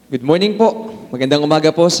Good morning po. Magandang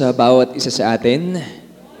umaga po sa bawat isa sa atin.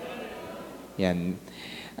 Yan.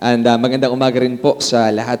 And magandang umaga rin po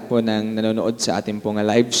sa lahat po ng nanonood sa ating pong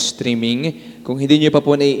live streaming. Kung hindi niyo pa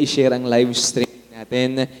po na-i-share ang live streaming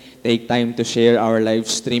natin, take time to share our live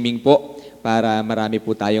streaming po para marami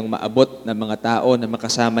po tayong maabot ng mga tao na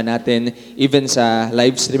makasama natin. Even sa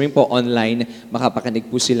live streaming po online, makapakinig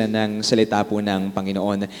po sila ng salita po ng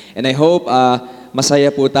Panginoon. And I hope masaya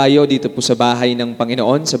po tayo dito po sa bahay ng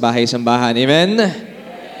Panginoon, sa bahay-sambahan. Amen?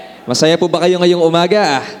 Masaya po ba kayo ngayong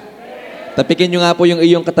umaga? Tapikin nyo nga po yung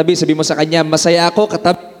iyong katabi. Sabi mo sa kanya, masaya ako,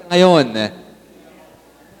 katabi ngayon.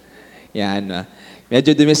 Yan.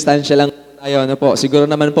 Medyo dumistansya lang tayo. Ano po? Siguro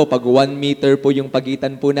naman po, pag 1 meter po yung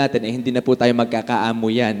pagitan po natin, hindi na po tayo magkakaamo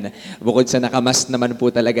yan. Bukod sa nakamas naman po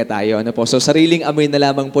talaga tayo. Ano po? So, sariling amoy na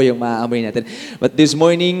lamang po yung maaamoy natin. But this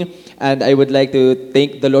morning, and I would like to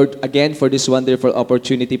thank the Lord again for this wonderful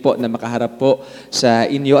opportunity po na makaharap po sa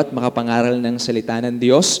inyo at makapangaral ng salita ng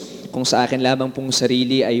Diyos. Kung sa akin lamang pong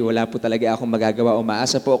sarili ay wala po talaga akong magagawa.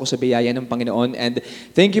 Umaasa po ako sa biyaya ng Panginoon. And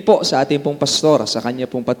thank you po sa ating pong pastor, sa kanya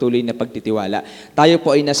pong patuloy na pagtitiwala. Tayo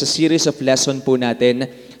po ay nasa series of lesson po natin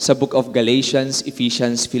sa book of Galatians,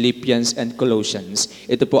 Ephesians, Philippians, and Colossians.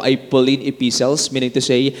 Ito po ay Pauline epistles, meaning to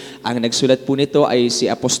say, ang nagsulat po nito ay si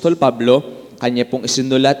Apostol Pablo. Kanya pong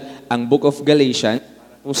isinulat ang book of Galatians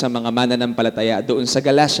po sa mga mananampalataya doon sa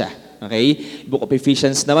Galatia. Okay? Book of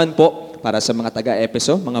Ephesians naman po para sa mga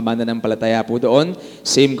taga-Epeso, mga mananampalataya po doon.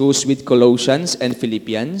 Same goes with Colossians and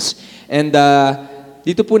Philippians. And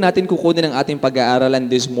dito po natin kukunin ang ating pag-aaralan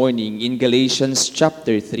this morning in Galatians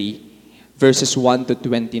chapter 3, verses 1 to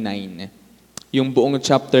 29. Yung buong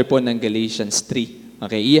chapter po ng Galatians 3.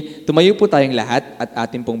 Okay? Tumayo po tayong lahat at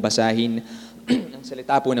ating pong basahin ang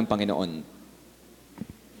salita po ng Panginoon.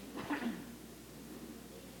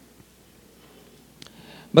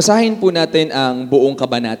 Basahin po natin ang buong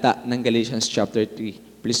kabanata ng Galatians chapter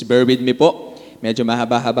 3. Please bear with me po. Medyo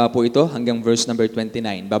mahaba-haba po ito hanggang verse number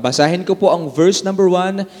 29. Babasahin ko po ang verse number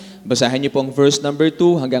 1, basahin niyo po ang verse number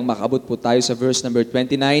 2 hanggang makabot po tayo sa verse number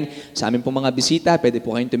 29. Sa amin pong mga bisita, pwede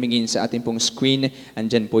po kayong tumingin sa ating pong screen.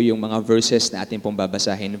 Andyan po yung mga verses na ating pong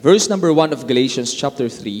babasahin. Verse number 1 of Galatians chapter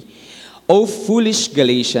 3. O foolish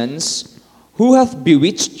Galatians, who hath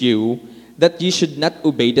bewitched you that ye should not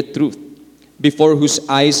obey the truth? Before whose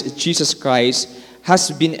eyes Jesus Christ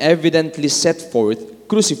has been evidently set forth,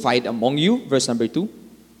 crucified among you. Verse number 2.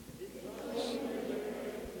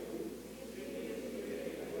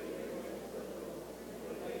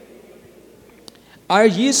 Are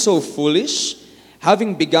ye so foolish?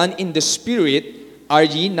 Having begun in the Spirit, are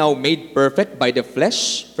ye now made perfect by the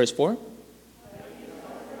flesh? Verse 4.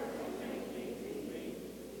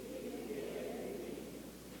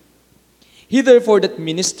 He therefore that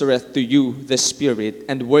ministereth to you the Spirit,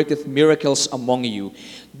 and worketh miracles among you,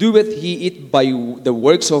 doeth he it by the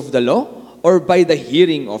works of the law, or by the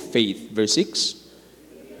hearing of faith? Verse 6.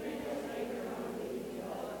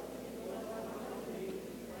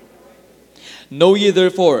 Know ye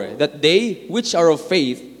therefore that they which are of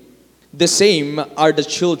faith, the same are the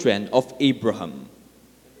children of Abraham.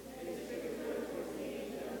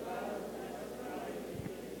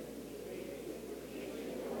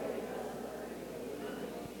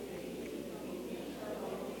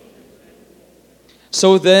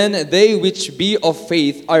 So then, they which be of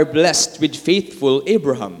faith are blessed with faithful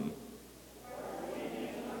Abraham.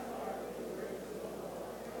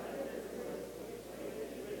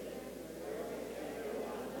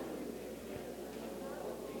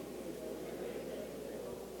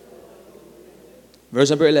 Verse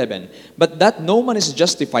number 11. But that no man is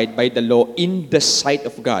justified by the law in the sight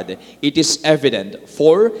of God, it is evident,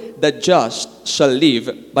 for the just shall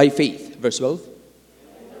live by faith. Verse 12.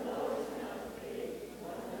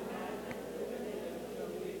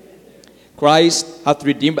 Christ hath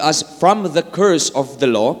redeemed us from the curse of the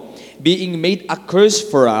law, being made a curse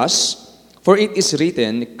for us, for it is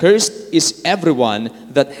written, Cursed is everyone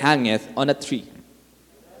that hangeth on a tree.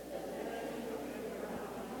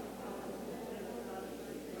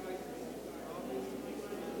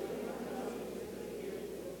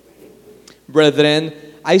 Brethren,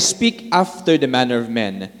 I speak after the manner of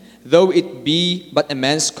men. Though it be but a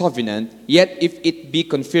man's covenant, yet if it be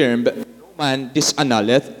confirmed, man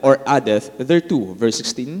disannulleth or addeth thereto. Verse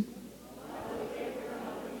 16.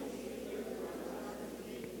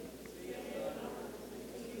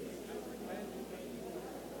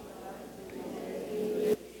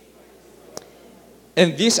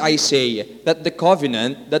 And this I say, that the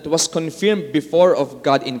covenant that was confirmed before of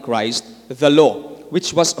God in Christ, the law,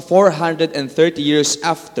 which was 430 years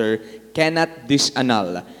after, cannot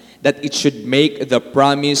disannul, that it should make the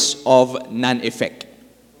promise of none effect.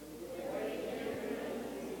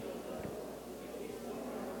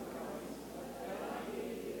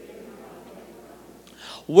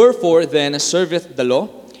 Wherefore then serveth the law?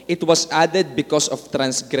 It was added because of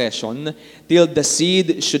transgression, till the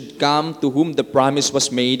seed should come to whom the promise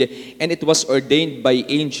was made, and it was ordained by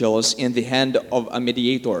angels in the hand of a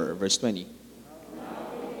mediator. Verse 20.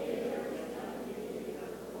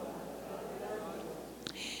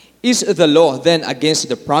 Is the law then against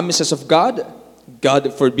the promises of God?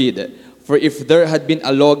 God forbid. For if there had been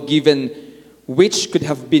a law given which could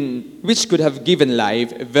have given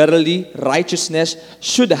life, verily righteousness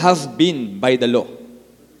should have been by the law.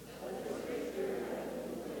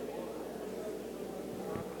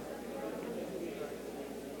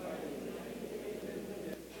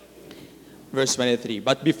 Verse 23,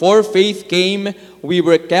 but before faith came, we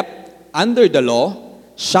were kept under the law,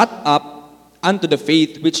 shut up unto the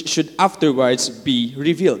faith which should afterwards be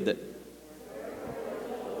revealed.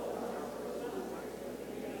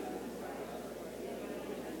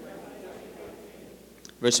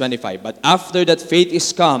 Verse 25, but after that faith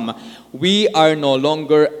is come, we are no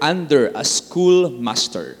longer under a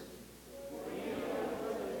schoolmaster.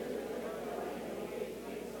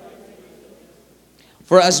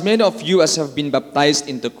 For as many of you as have been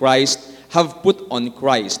baptized into Christ have put on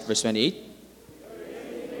Christ. Verse 28.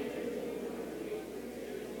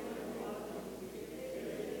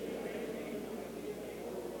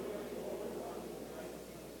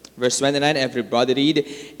 Verse 29, everybody read,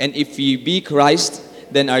 and if ye be Christ,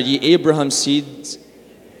 then are ye Abraham's seeds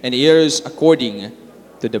and heirs according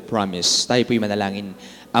to the promise. Tayo po'y manalangin.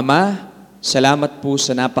 Ama, salamat po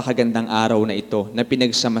sa napakagandang araw na ito na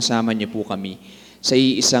pinagsama-sama niyo po kami sa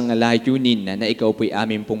iisang layunin na ikaw po'y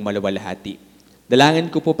amin pong maluwalhati.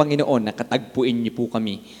 Dalangin ko po, Panginoon, na katagpuin niyo po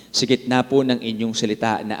kami sa gitna po ng inyong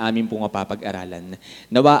salita na amin pong mapapag-aralan.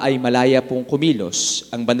 Nawa ay malaya pong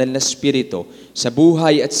kumilos ang banal na Espiritu sa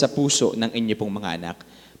buhay at sa puso ng inyo pong mga anak.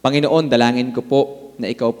 Panginoon, dalangin ko po na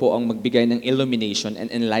ikaw po ang magbigay ng illumination and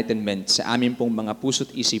enlightenment sa amin pong mga puso't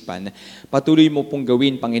isipan. Patuloy mo pong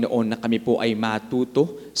gawin, Panginoon, na kami po ay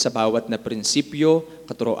matuto sa bawat na prinsipyo,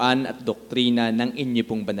 katuroan at doktrina ng inyo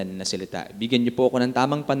pong banal na salita. Bigyan niyo po ako ng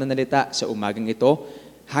tamang pananalita sa umagang ito.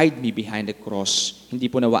 Hide me behind the cross. Hindi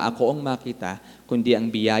po nawa ako ang makita, kundi ang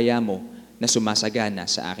biyaya mo na sumasagana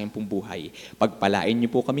sa aking pong buhay. Pagpalain niyo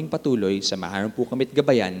po kaming patuloy, samahan po kami't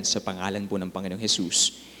gabayan sa pangalan po ng Panginoong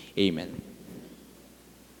Jesus. Amen.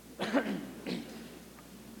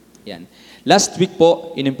 Yan. Last week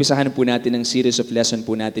po, inumpisahan po natin ang series of lesson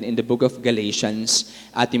po natin in the book of Galatians.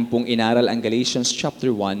 Atin pong inaral ang Galatians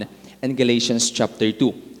chapter 1 and Galatians chapter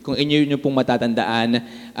 2. Kung inyo pong matatandaan,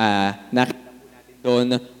 nakita po natin doon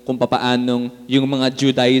kung papaanong yung mga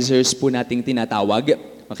Judaizers po nating tinatawag,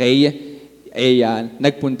 okay?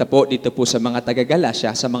 Nagpunta po dito po sa mga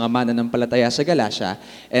taga-Galacia, sa mga mananampalataya sa Galacia,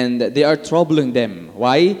 and they are troubling them.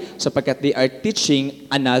 Why? Sapagkat they are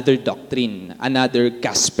teaching another doctrine, another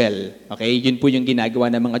gospel. Okay? Yun po yung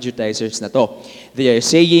ginagawa ng mga Judaizers na to. They are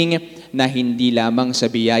saying na hindi lamang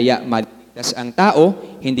sa biyaya maligtas ang tao,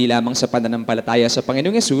 hindi lamang sa pananampalataya sa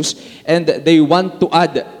Panginoong Yesus, and they want to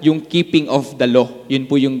add yung keeping of the law. Yun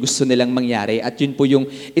po yung gusto nilang mangyari at yun po yung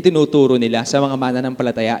itinuturo nila sa mga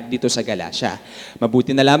mananampalataya dito sa Galacia.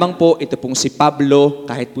 Mabuti na lamang po, ito pong si Pablo,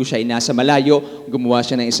 kahit po siya ay nasa malayo, gumawa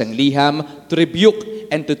siya ng isang liham to rebuke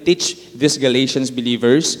and to teach these Galatians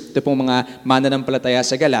believers, ito pong mga mananampalataya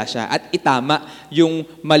sa Galacia, at itama yung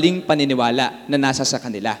maling paniniwala na nasa sa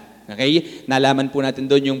kanila. Okay? Nalaman po natin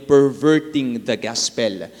doon yung perverting the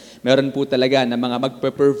gospel. Meron po talaga na mga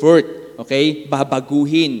magpe-pervert, okay?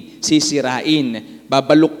 Babaguhin, sisirain,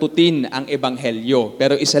 babaluktutin ang ebanghelyo.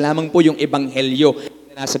 Pero isa lamang po yung ebanghelyo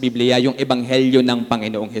na nasa Biblia, yung ebanghelyo ng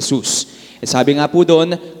Panginoong Jesus. Sabi nga po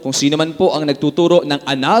doon, kung sino man po ang nagtuturo ng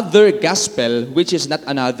another gospel, which is not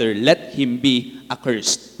another, let him be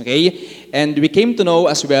accursed. Okay? And we came to know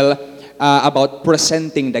as well about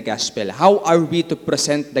presenting the gospel. How are we to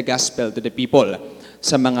present the gospel to the people?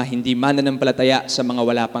 Sa mga hindi mananampalataya, sa mga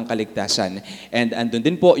wala pang kaligtasan. And andun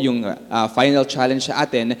din po yung final challenge sa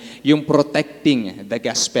atin, yung protecting the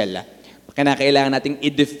gospel. Kailangan nating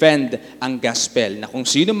i-defend ang gospel na kung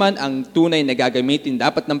sino man ang tunay na gagamitin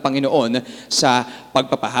dapat ng Panginoon sa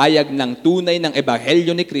pagpapahayag ng tunay ng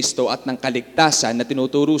ebanghelyo ni Kristo at ng kaligtasan na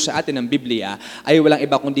tinuturo sa atin ng Biblia ay walang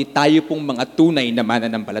iba kundi tayo pong mga tunay na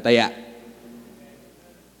mananampalataya.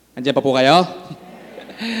 Andiyan pa po kayo?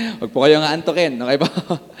 Huwag po kayo nga antokin. Okay po?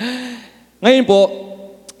 Ngayon po,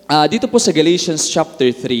 dito po sa Galatians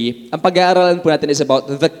chapter 3, ang pag-aaralan po natin is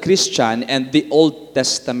about the Christian and the Old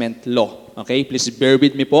Testament law. Okay? Please bear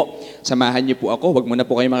with me po. Samahan niyo po ako. Huwag muna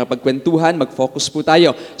po kayo makapagkwentuhan. Mag-focus po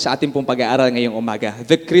tayo sa ating pong pag-aaral ngayong umaga.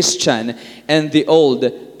 The Christian and the Old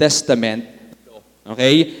Testament law.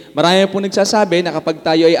 Okay? Marami po nagsasabi na kapag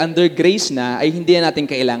tayo ay under grace na, ay hindi na natin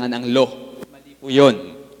kailangan ang law. Mali po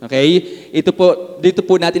yun. Okay? Dito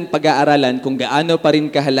po natin pag-aaralan kung gaano pa rin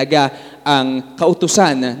kahalaga ang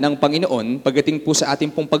kautusan ng Panginoon pagdating po sa ating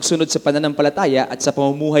pong pagsunod sa pananampalataya at sa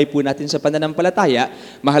pamumuhay po natin sa pananampalataya.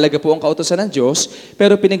 Mahalaga po ang kautusan ng Diyos,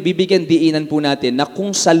 pero pinagbibigyan diinan po natin na kung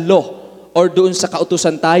sa law or doon sa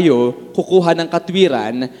kautusan tayo kukuha ng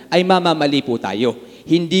katwiran, ay mamamali po tayo.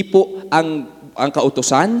 Hindi po ang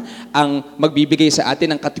kautusan ang magbibigay sa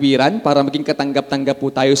atin ng katwiran para maging katanggap-tanggap po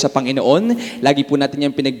tayo sa Panginoon. Lagi po natin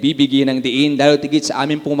yung pinagbibigay ng diin dahil tigit sa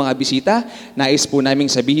amin pong mga bisita. Nais po naming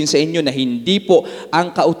sabihin sa inyo na hindi po ang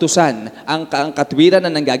kautusan, ang katwiran na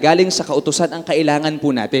nanggagaling sa kautusan ang kailangan po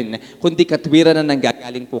natin, kundi katwiran na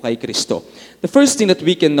nanggagaling po kay Kristo. The first thing that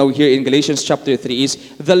we can know here in Galatians chapter 3 is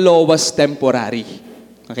the law was temporary.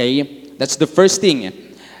 Okay? That's the first thing.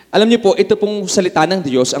 Alam niyo po, ito pong salita ng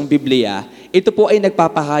Diyos, ang Biblia, ito po ay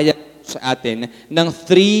nagpapahayag sa atin ng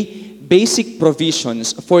 3 basic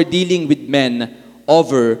provisions for dealing with men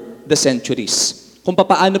over the centuries. Kung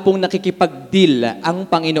paano pong nakikipag-deal ang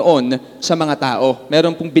Panginoon sa mga tao.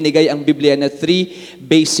 Meron pong binigay ang Biblia na 3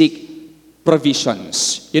 basic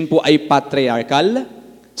provisions. Yun po ay patriarchal,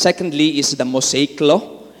 secondly is the Mosaic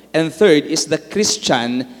law, and third is the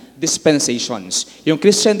Christian dispensations. Yung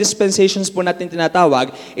Christian dispensations po natin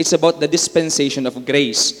tinatawag, it's about the dispensation of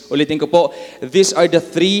grace. Ulitin ko po, these are the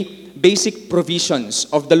 3 basic provisions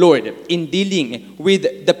of the Lord in dealing with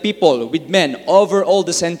the people, with men, over all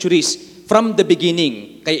the centuries, from the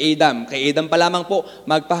beginning, kay Adam. Kay Adam pa lamang po,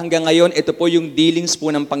 magpahanggang ngayon, ito po yung dealings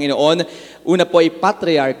po ng Panginoon. Una po ay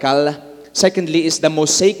patriarchal, secondly is the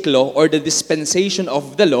Mosaic law or the dispensation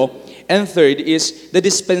of the law, and third is the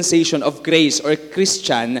dispensation of grace or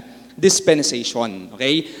Christian dispensation.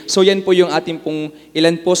 Okay? So yan po yung ating pong,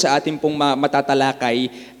 ilan po sa ating pong matatalakay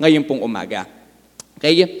ngayon pong umaga.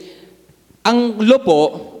 Okay? Ang law po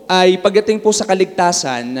ay pagdating po sa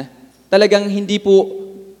kaligtasan, talagang hindi po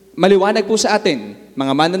maliwanag po sa atin,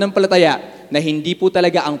 mga mananampalataya, na hindi po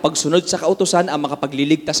talaga ang pagsunod sa kautusan ang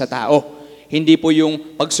makapagliligtas sa tao. Hindi po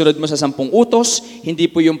yung pagsunod mo sa 10 utos,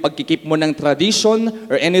 hindi po yung pagkikip mo ng tradition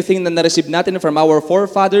or anything na na-receive natin from our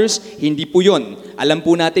forefathers, hindi po yun. Alam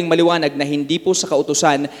po nating maliwanag na hindi po sa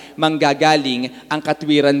kautusan manggagaling ang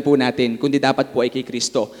katwiran po natin, kundi dapat po ay kay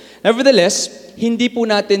Kristo. Nevertheless, hindi po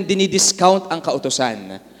natin dinidiscount ang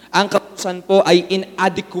kautusan. Ang kautusan po ay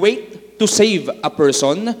inadequate to save a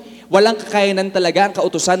person. Walang kakayanan talaga ang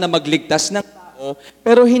kautusan na magligtas ng tao,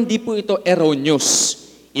 pero hindi po ito erroneous.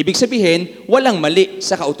 Ibig sabihin, walang mali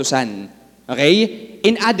sa kautusan. Okay?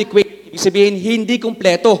 Inadequate. Ibig sabihin, hindi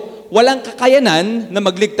kumpleto. Walang kakayanan na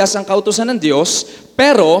magligtas ang kautusan ng Diyos,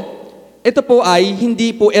 pero ito po ay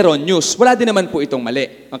hindi po erroneous. Wala din naman po itong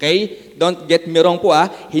mali. Okay? Don't get me wrong po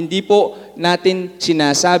hindi po natin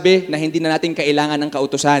sinasabi na hindi na natin kailangan ng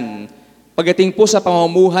kautusan. Pagdating po sa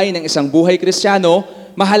pamumuhay ng isang buhay Kristiyano,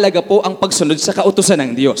 mahalaga po ang pagsunod sa kautusan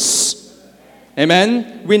ng Diyos.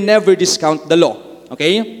 Amen? We never discount the law.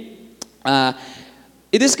 Okay?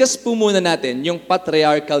 I-discuss po muna natin yung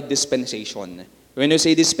patriarchal dispensation. When you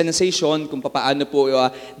say dispensation, kung paano po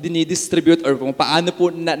dinidistribute or kung paano po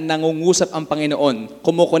nangungusap ang Panginoon,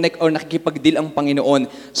 kumukonect or nakikipag-deal ang Panginoon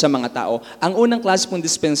sa mga tao. Ang unang klase pong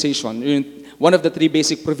dispensation, one of the 3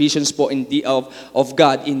 basic provisions po of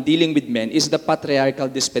God in dealing with men is the patriarchal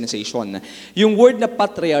dispensation. Yung word na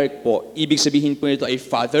patriarch po, ibig sabihin po nito ay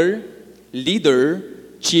father, leader,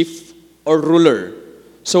 chief, or ruler.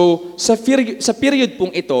 So, sa period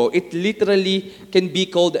pong ito, it literally can be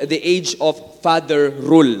called the age of father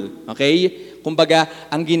rule. Okay? Kumbaga,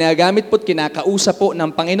 ang ginagamit po't kinakausap po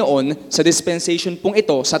ng Panginoon sa dispensation pong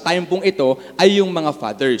ito, sa time pong ito, ay yung mga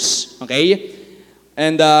fathers. Okay?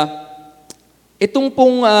 And itong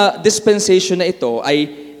pong dispensation na ito ay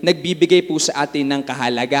nagbibigay po sa atin ng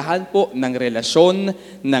kahalagahan po ng relasyon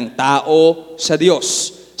ng tao sa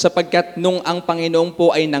Diyos. Sapagkat nung ang Panginoon po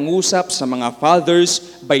ay nangusap sa mga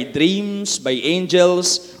fathers by dreams, by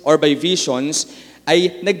angels, or by visions,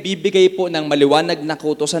 ay nagbibigay po ng maliwanag na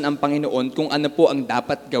kautusan ang Panginoon kung ano po ang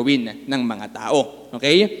dapat gawin ng mga tao.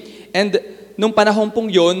 Okay? And nung panahon pong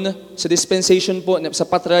yun, sa dispensation po, sa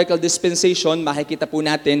patriarchal dispensation, makikita po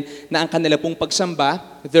natin na ang kanila pong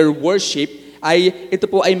pagsamba, their worship, ay ito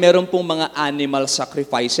po ay meron pong mga animal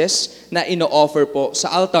sacrifices na ino-offer po sa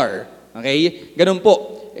altar. Okay? Ganun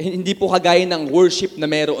po. Hindi po kagaya ng worship na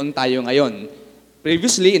meron tayo ngayon.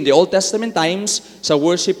 Previously, in the Old Testament times, sa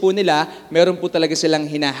worship po nila, meron po talaga silang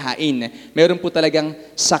hinahain. Meron po talagang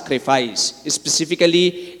sacrifice.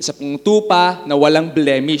 Specifically, isa pong tupa na walang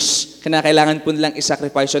blemish. Kailangan po nilang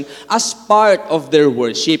isacrifice yun as part of their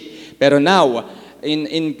worship. Pero now,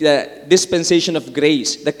 in the dispensation of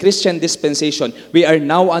grace, the Christian dispensation, we are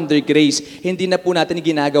now under grace. Hindi na po natin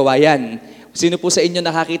ginagawa yan. Sino po sa inyo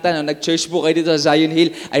nakakita, no, nag-church po kayo dito sa Zion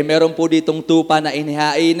Hill, ay meron po ditong tupa na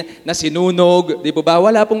inihain, na sinunog, di po ba?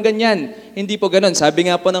 Wala pong ganyan. Hindi po ganon.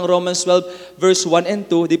 Sabi nga po ng Romans 12, verse 1 and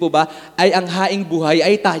 2, di po ba, ay ang haing buhay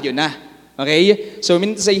ay tayo na. Okay? So,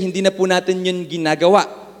 meaning to say, hindi na po natin yun ginagawa.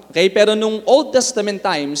 Okay? Pero nung Old Testament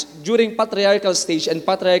times, during patriarchal stage and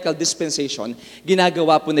patriarchal dispensation,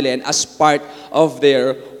 ginagawa po nila yan as part of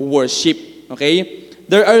their worship. Okay?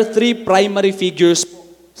 There are three primary figures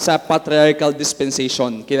sa patriarchal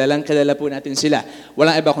dispensation. Kilala po natin sila.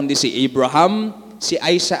 Walang iba kundi si Abraham, si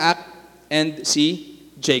Isaac, and si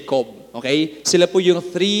Jacob. Okay? Sila po yung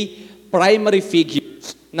three primary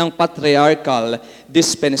figures ng patriarchal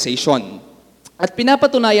dispensation. At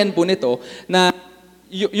pinapatunayan po nito na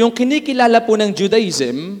yung kinikilala po ng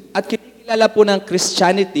Judaism at kinikilala po ng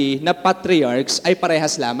Christianity na patriarchs ay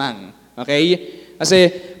parehas lamang. Okay? Kasi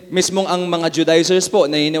mismong ang mga Judaizers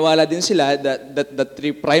po, naniniwala din sila that the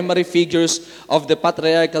three primary figures of the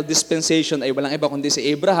patriarchal dispensation ay walang iba kundi si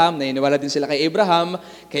Abraham. Naniniwala din sila kay Abraham,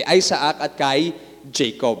 kay Isaac, at kay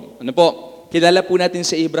Jacob. Ano po? Kilala po natin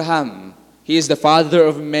si Abraham. He is the father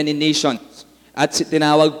of many nations. At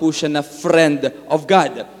tinawag po siya na friend of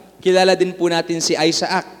God. Kilala din po natin si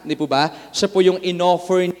Isaac. Di po ba? Siya po yung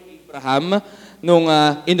inoffer ni Abraham nung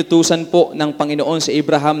inutusan po ng Panginoon si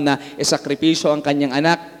Abraham na isakripisyo ang kanyang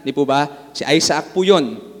anak, di po ba? Si Isaac po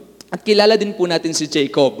yun. At kilala din po natin si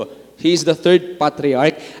Jacob. He is the third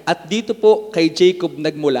patriarch. At dito po kay Jacob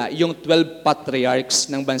nagmula yung 12 patriarchs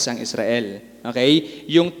ng bansang Israel. Okay?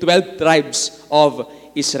 Yung 12 tribes of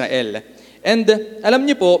Israel. And alam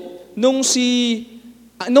niyo po, nung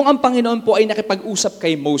ang Panginoon po ay nakipag-usap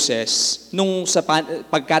kay Moses, nung sa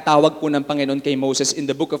pagkatawag po ng Panginoon kay Moses in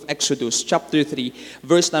the book of Exodus, chapter 3,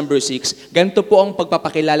 verse number 6, ganito po ang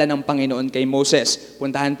pagpapakilala ng Panginoon kay Moses.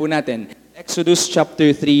 Puntahan po natin. Exodus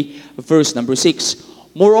chapter 3, verse number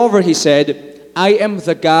 6. Moreover, he said, I am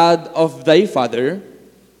the God of thy father,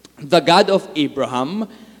 the God of Abraham,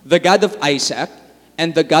 the God of Isaac,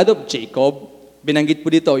 and the God of Jacob. Binanggit po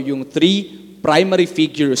dito yung three primary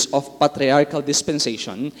figures of patriarchal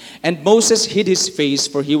dispensation, and Moses hid his face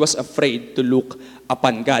for he was afraid to look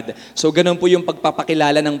upon God. So ganun po yung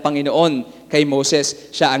pagpapakilala ng Panginoon kay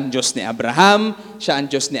Moses. Siya ang Diyos ni Abraham, siya ang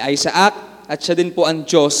Diyos ni Isaac, at siya din po ang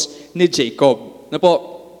Diyos ni Jacob. Na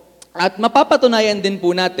po? At mapapatunayan din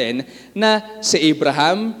po natin na si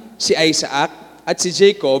Abraham, si Isaac, at si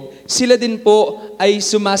Jacob, sila din po ay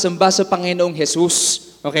sumasamba sa Panginoong Jesus.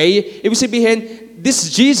 Okay? Ibig sabihin,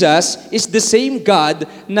 this Jesus is the same God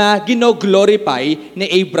na gino-glorify ni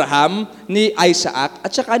Abraham, ni Isaac,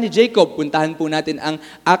 at saka ni Jacob. Puntahan po natin ang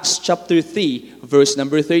Acts chapter 3, verse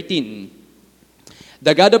number 13.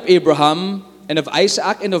 The God of Abraham, and of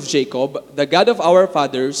Isaac, and of Jacob, the God of our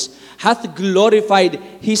fathers, hath glorified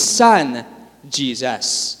His Son,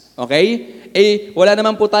 Jesus. Okay? Wala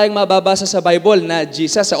naman po tayong mababasa sa Bible na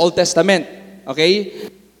Jesus sa Old Testament. Okay?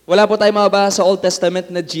 Wala po tayong mababasa sa Old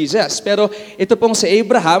Testament na Jesus. Pero ito pong si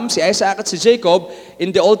Abraham, si Isaac, at si Jacob,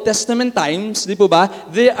 in the Old Testament times, di po ba,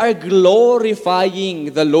 they are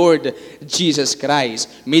glorifying the Lord Jesus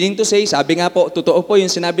Christ. Meaning to say, sabi nga po, totoo po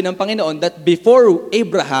yung sinabi ng Panginoon that before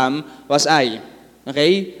Abraham was I.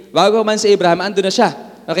 Okay? Bago man si Abraham, ando na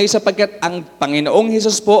siya. Okay, sapagkat ang Panginoong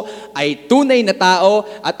Hesus po ay tunay na tao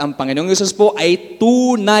at ang Panginoong Hesus po ay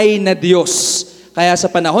tunay na Diyos. Kaya sa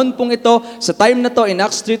panahon pong ito, sa time na to, in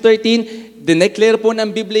Acts 3:13, dineclare po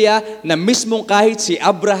ng Biblia na mismong kahit si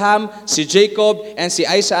Abraham, si Jacob, and si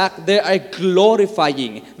Isaac, they are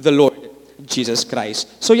glorifying the Lord Jesus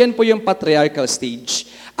Christ. So yan po yung patriarchal stage.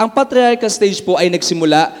 Ang patriarchal stage po ay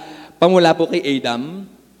nagsimula, pamula po kay Adam,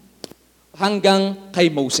 hanggang kay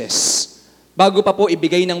Moses. Bago pa po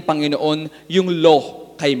ibigay ng Panginoon yung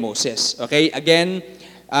law kay Moses. Okay? Again,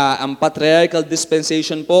 ang patriarchal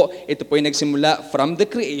dispensation po, ito po ay nagsimula from the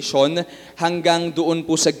creation hanggang doon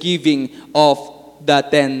po sa giving of the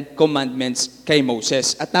 10 commandments kay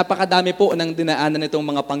Moses. At napakadami po ng dinaanan nitong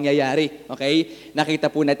mga pangyayari. Okay?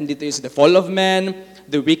 Nakita po natin dito is the fall of man,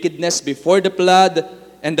 the wickedness before the flood,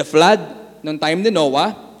 and the flood noong time ni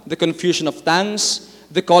Noah, the confusion of tongues,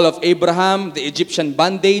 the call of Abraham, the Egyptian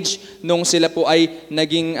bondage, nung sila po ay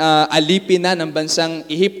naging alipin na ng bansang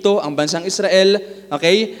Ehipto, ang bansang Israel,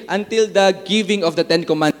 okay? Until the giving of the 10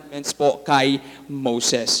 commandments po kay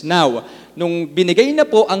Moses. Now, nung binigay na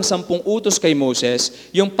po ang 10 utos kay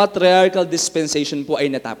Moses, yung patriarchal dispensation po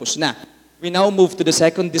ay natapos na. We now move to the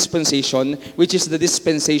second dispensation, which is the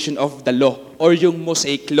dispensation of the law, or yung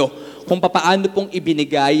Mosaic law, kung papaano pong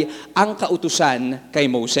ibinigay ang kautusan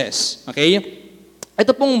kay Moses. Okay?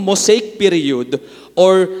 ito pong Mosaic period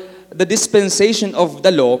or the dispensation of the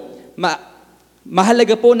law,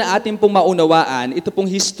 mahalaga po na ating pong maunawaan ito pong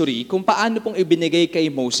history kung paano pong ibinigay kay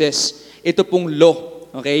Moses ito pong law.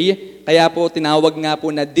 Okay? Kaya po tinawag nga po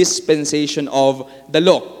na dispensation of the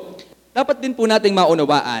law. Dapat din po nating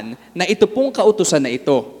maunawaan na ito pong kautusan na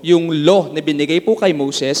ito, yung law na binigay po kay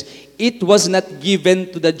Moses, it was not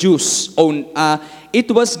given to the Jews.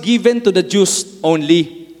 It was given to the Jews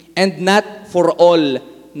only and not for all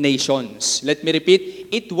nations. Let me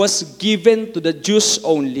repeat, it was given to the Jews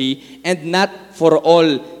only and not for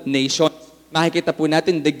all nations. Makikita po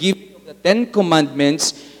natin the giving of the 10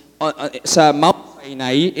 Commandments sa Mount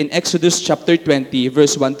Sinai in Exodus chapter 20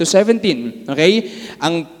 verse 1 to 17. Okay?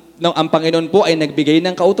 Ang Panginoon po ay nagbigay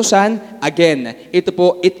ng kautusan. Again, ito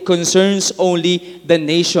po, it concerns only the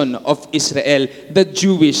nation of Israel, the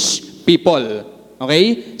Jewish people.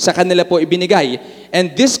 Okay? Sa kanila po ibinigay.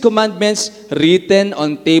 And these commandments written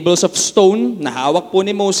on tables of stone, na hawak po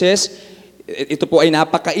ni Moses, ito po ay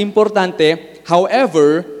napaka-importante.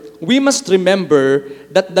 However, we must remember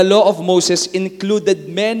that the law of Moses included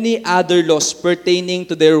many other laws pertaining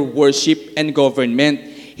to their worship and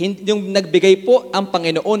government. Yung nagbigay po ang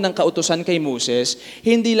Panginoon ng kautusan kay Moses,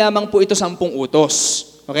 hindi lamang po ito 10 utos.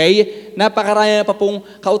 Okay? Napakarami pa pong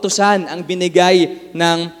kautusan ang binigay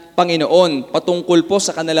ng Panginoon patungkol po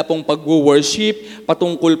sa kanila pong pag-worship,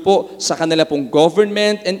 patungkol po sa kanila pong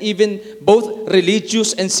government, and even both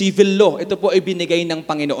religious and civil law. Ito po ay binigay ng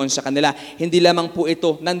Panginoon sa kanila. Hindi lamang po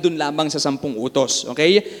ito nandun lamang sa 10 utos.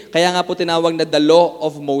 Okay? Kaya nga po tinawag na the law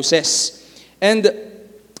of Moses. And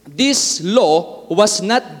this law was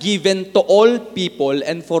not given to all people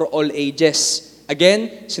and for all ages.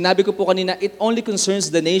 Again, sinabi ko po kanina, it only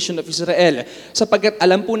concerns the nation of Israel. Sapagkat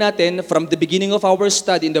alam po natin from the beginning of our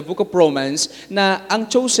study in the book of Romans na ang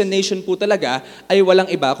chosen nation po talaga ay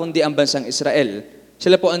walang iba kundi ang bansang Israel.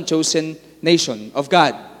 Sila po ang chosen nation of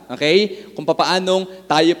God. Okay? Kung papaanong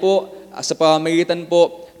tayo po sa pamamagitan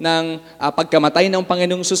po ng pagkamatay ng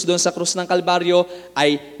Panginoong Hesus doon sa krus ng Kalbaryo,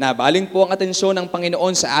 ay nabaling po ang atensyon ng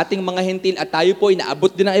Panginoon sa ating mga hentil at tayo po ay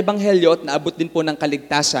naabot din ng Ebanghelyo at naabot din po ng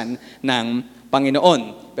kaligtasan ng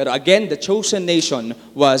Panginoon. Pero again, the chosen nation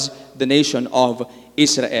was the nation of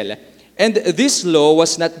Israel. And this law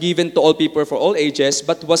was not given to all people for all ages,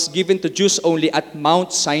 but was given to Jews only at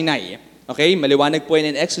Mount Sinai. Okay, maliwanag po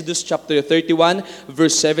yan in Exodus chapter 31,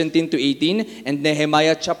 verse 17 to 18, and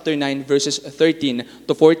Nehemiah chapter 9, verses 13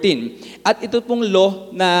 to 14. At ito pong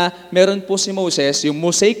law na meron po si Moses, yung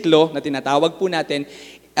Mosaic law na tinatawag po natin,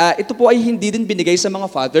 ito po ay hindi din binigay sa mga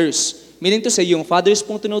fathers. Meaning to say, yung fathers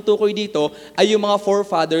pong tinutukoy dito ay yung mga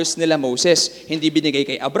forefathers nila Moses. Hindi binigay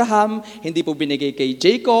kay Abraham, hindi po binigay kay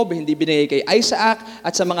Jacob, hindi binigay kay Isaac,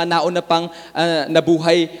 at sa mga nauna pang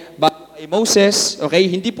nabuhay kay Moses, okay?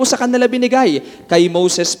 Hindi po sa kanila binigay. Kay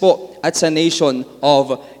Moses po at sa nation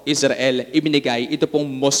of Israel ibinigay ito pong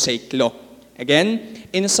Mosaic law. Again,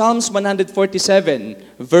 in Psalms 147,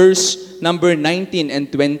 verse number 19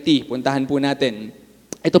 and 20, puntahan po natin.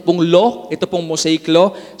 Ito pong law, ito pong Mosaic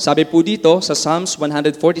law, sabi po dito sa Psalms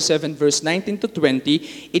 147, verse 19 to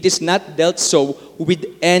 20, it is not dealt so with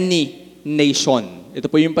any nation. Ito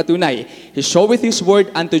po yung patunay. He showeth His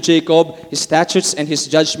word unto Jacob, His statutes and His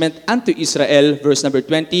judgment unto Israel. Verse number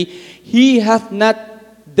 20, He hath not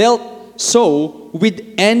dealt so with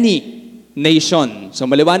any nation. So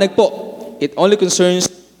maliwanag po, it only concerns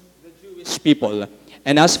the Jewish people.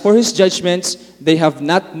 And as for His judgments, they have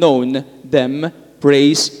not known them.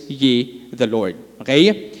 Praise ye the Lord.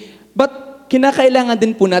 Okay? But kinakailangan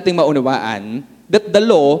din po nating maunawaan that the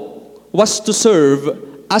law was to serve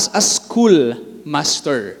as a school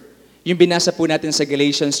master. Yung binasa po natin sa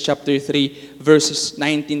Galatians chapter 3 verses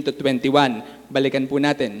 19 to 21. Balikan po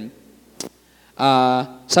natin.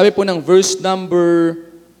 Sabi po ng verse number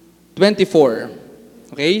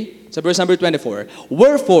 24. Okay? Sa verse number 24.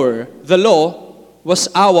 Wherefore the law was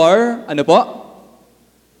our, ano po?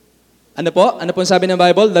 Ano po? Ano po sabi ng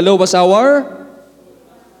Bible? The law was our?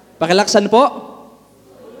 Pakilaksan po?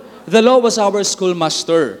 The law was our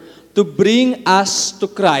schoolmaster to bring us to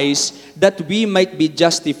Christ that we might be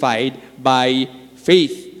justified by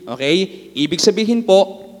faith. Okay? Ibig sabihin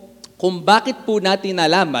po, kung bakit po natin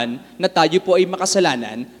nalaman na tayo po ay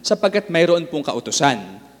makasalanan sapagkat mayroon pong kautusan.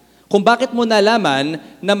 Kung bakit mo nalaman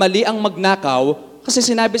na mali ang magnakaw kasi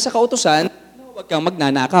sinabi sa kautusan na huwag kang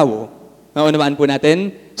magnanakaw. Naunawaan po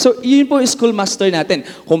natin? So, yun po yung schoolmaster natin.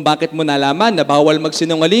 Kung bakit mo nalaman na bawal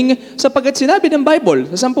magsinungaling, sapagkat sinabi ng Bible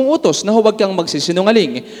sa 10 utos na huwag kang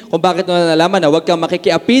magsisinungaling. Kung bakit mo nalaman na huwag kang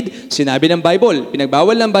makikiapid, sinabi ng Bible,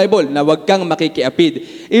 pinagbawal ng Bible na huwag kang makikiapid.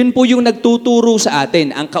 Yun po yung nagtuturo sa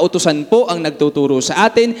atin. Ang kautusan po ang nagtuturo sa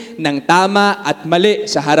atin ng tama at mali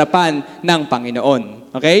sa harapan ng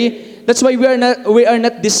Panginoon. Okay? That's why we are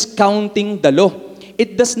not discounting the law.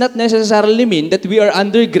 It does not necessarily mean that we are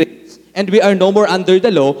under grace and we are no more under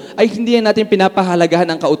the law, ay hindi natin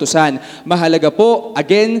pinapahalagahan ang kautusan. Mahalaga po,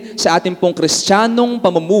 again, sa ating pong Kristiyanong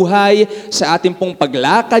pamumuhay, sa ating pong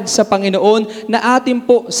paglakad sa Panginoon, na ating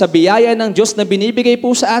po sa biyaya ng Diyos na binibigay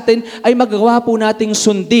po sa atin, ay magawa po nating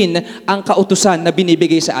sundin ang kautusan na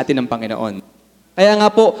binibigay sa atin ng Panginoon. Kaya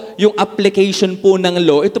nga po, yung application po ng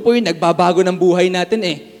law, ito po yung nagbabago ng buhay natin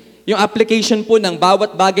eh. Yung application po ng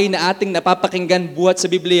bawat bagay na ating napapakinggan buhat sa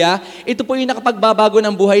Biblia, ito po yung nakapagbabago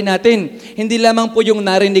ng buhay natin. Hindi lamang po yung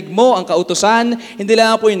narinig mo ang kautusan, hindi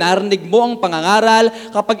lamang po yung narinig mo ang pangangaral.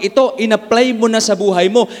 Kapag ito, in-apply mo na sa buhay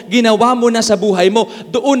mo, ginawa mo na sa buhay mo,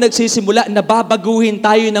 doon nagsisimula na babaguhin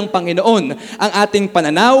tayo ng Panginoon. Ang ating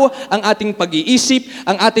pananaw, ang ating pag-iisip,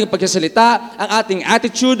 ang ating pagsasalita, ang ating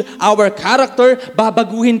attitude, our character,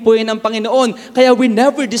 babaguhin po yan ng Panginoon. Kaya we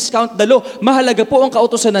never discount the law. Mahalaga po ang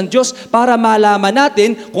kautusan ng Diyos para malaman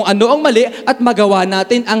natin kung ano ang mali at magawa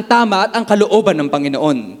natin ang tama at ang kalooban ng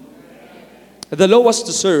Panginoon. The law was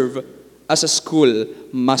to serve as a school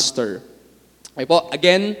master. Okay po,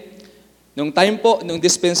 again, nung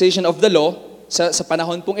dispensation of the law, sa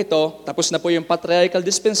panahon pong ito, tapos na po yung patriarchal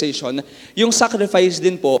dispensation, yung sacrifice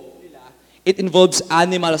din po, it involves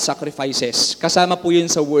animal sacrifices. Kasama po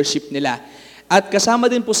yun sa worship nila. At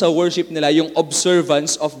kasama din po sa worship nila yung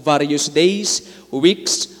observance of various days,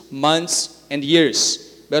 weeks, months, and years.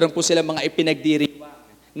 Meron po sila mga ipinagdiriwang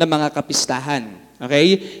na mga kapistahan.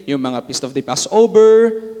 Okay? Yung mga Feast of the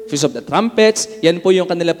Passover, Feast of the Trumpets, yan po yung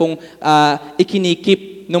kanila pong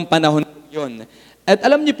ikinikip nung panahon yun. At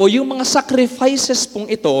alam niyo po, yung mga sacrifices pong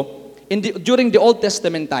ito, during the Old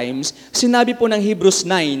Testament times, sinabi po ng Hebrews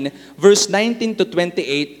 9, verse 19 to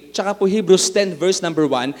 28, tsaka po Hebrews 10, verse number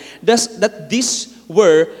 1, that these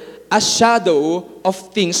were a shadow of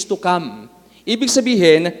things to come. Ibig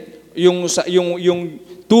sabihin, yung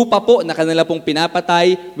tupa po na kanila pong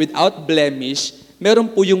pinapatay without blemish,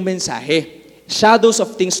 meron po yung mensahe. Shadows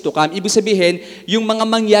of things to come. Ibig sabihin, yung mga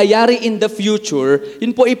mangyayari in the future,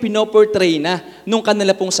 yun po ipinoportray na nung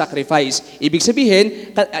kanila pong sacrifice. Ibig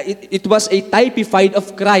sabihin, it was a typified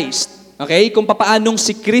of Christ. Okay? Kung papaanong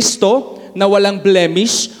si Kristo na walang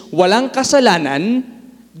blemish, walang kasalanan,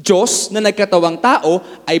 Diyos na nagkatawang tao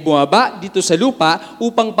ay bumaba dito sa lupa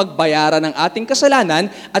upang pagbayaran ng ating kasalanan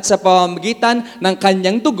at sa pamamagitan ng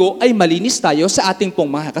kanyang dugo ay malinis tayo sa ating pong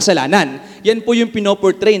mga kasalanan. Yan po yung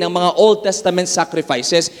pinoportray ng mga Old Testament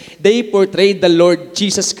sacrifices. They portray the Lord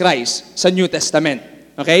Jesus Christ sa New Testament.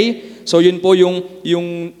 Okay? So yun po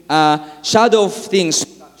yung shadow of things,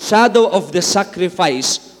 shadow of the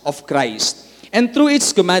sacrifice of Christ. And through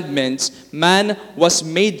its commandments, man was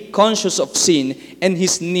made conscious of sin and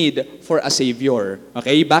his need for a Savior.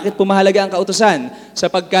 Okay? Bakit po mahalaga ang kautusan?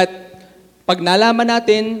 Sapagkat pag nalaman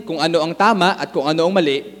natin kung ano ang tama at kung ano ang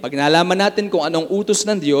mali, pag nalaman natin kung anong utos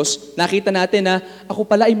ng Diyos, nakita natin na ako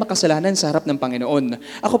pala ay makasalanan sa harap ng Panginoon.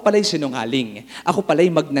 Ako pala ay sinungaling. Ako pala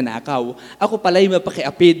ay magnanakaw. Ako pala ay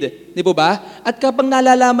mapakiapid. Di po ba? At kapag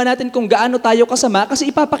nalalaman natin kung gaano tayo kasama,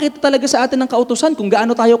 kasi ipapakita talaga sa atin ng kautusan kung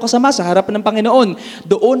gaano tayo kasama sa harap ng Panginoon,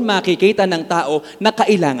 doon makikita ng tao na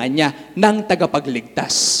kailangan niya ng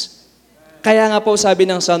tagapagligtas. Kaya nga po sabi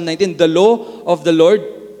ng Psalm 19, the law of the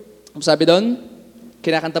Lord, sabi doon,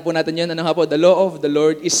 kinakanta po natin yun, ano nga po, the law of the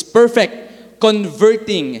Lord is perfect,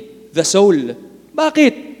 converting the soul.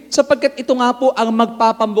 Bakit? Sapagkat ito nga po ang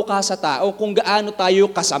magpapambuka sa tao kung gaano tayo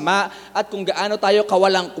kasama at kung gaano tayo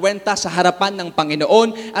kawalang kwenta sa harapan ng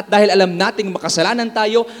Panginoon. At dahil alam nating makasalanan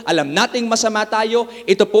tayo, alam nating masama tayo,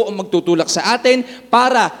 ito po ang magtutulak sa atin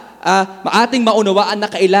para ating maunawaan na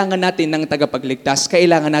kailangan natin ng tagapagligtas,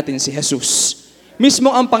 kailangan natin si Jesus.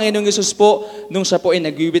 Mismo ang Panginoong Yesus po, nung siya po ay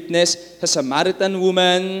nag-witness sa Samaritan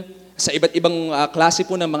woman, sa iba't ibang klase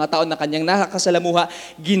po ng mga tao na kanyang nakakasalamuha,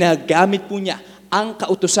 ginagamit po niya ang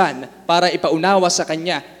kautusan para ipaunawa sa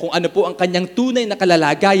kanya kung ano po ang kanyang tunay na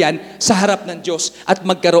kalalagayan sa harap ng Diyos at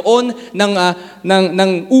magkaroon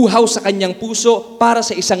ng uhaw sa kanyang puso para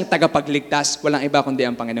sa isang tagapagligtas. Walang iba kundi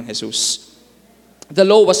ang Panginoong Yesus. The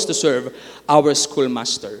law was to serve our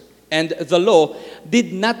schoolmaster. And the law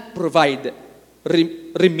did not provide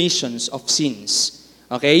remissions of sins.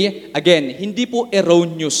 Okay? Again, hindi po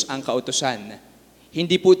erroneous ang kautusan.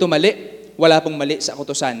 Hindi po ito mali. Wala pong mali sa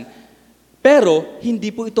kautusan. Pero hindi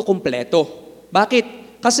po ito kumpleto.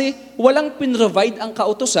 Bakit? Kasi walang pinrovide ang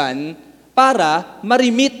kautusan para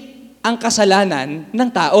marimit ang kasalanan ng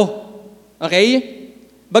tao. Okay?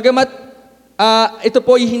 Bagamat ito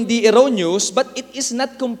po ay hindi erroneous, but it is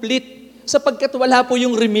not complete sapagkat wala po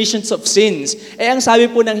yung remissions of sins. Ang sabi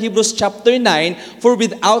po ng Hebrews chapter 9, for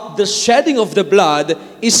without the shedding of the blood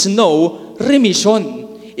is no remission.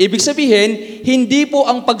 Ibig sabihin, hindi po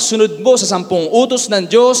ang pagsunod mo sa 10 utos ng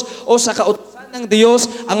Diyos o sa kautusan ng Diyos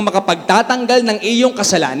ang makapagtatanggal ng iyong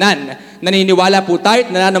kasalanan. Naniniwala po tayo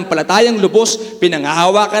at nananampalatayang lubos,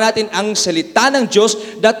 pinanghahawakan natin ang salita ng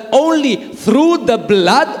Diyos that only through the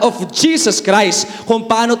blood of Jesus Christ kung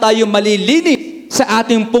paano tayo malilinis sa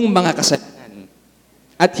ating pong mga kasalanan.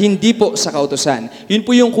 At hindi po sa kautusan. Yun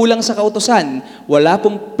po yung kulang sa kautusan. Wala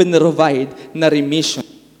pong pinrovide na remission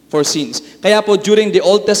for sins. Kaya po during the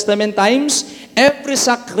Old Testament times, every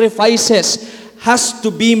sacrifices has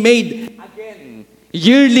to be made again,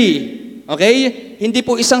 yearly. Okay? Hindi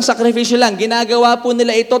po isang sakripisyo lang. Ginagawa po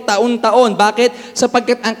nila ito taon-taon. Bakit?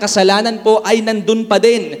 Sapagkat ang kasalanan po ay nandun pa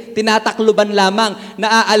din. Tinatakluban lamang,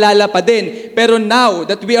 naaalala pa din. Pero now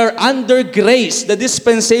that we are under grace, the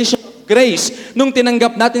dispensation grace, nung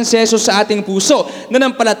tinanggap natin si Jesus sa ating puso,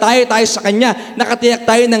 nanampalataya tayo sa Kanya, nakatiyak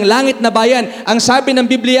tayo ng langit na bayan. Ang sabi ng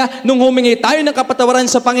Biblia, nung humingi tayo ng kapatawaran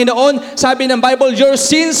sa Panginoon, sabi ng Bible, your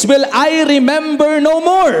sins will I remember no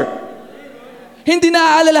more. Hindi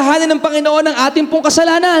naaalalahanin ng Panginoon ang ating pong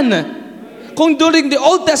kasalanan. Kung during the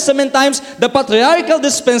Old Testament times, the patriarchal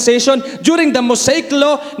dispensation, during the Mosaic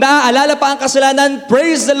Law, naaalala pa ang kasalanan,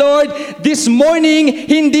 praise the Lord, this morning,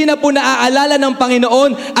 hindi na po naaalala ng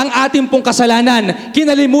Panginoon ang ating pong kasalanan.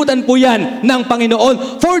 Kinalimutan po yan ng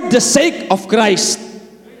Panginoon for the sake of Christ.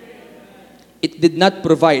 It did not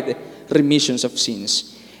provide remissions of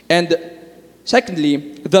sins. And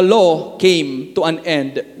secondly, the law came to an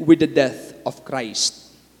end with the death of Christ.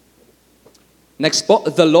 Next po,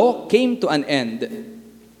 the law came to an end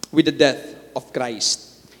with the death of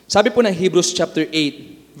Christ. Sabi po ng Hebrews chapter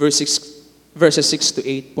 8, verses 6 to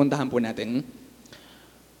 8, puntahan po natin.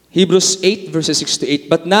 Hebrews 8, verses 6 to 8,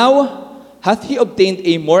 but now hath he obtained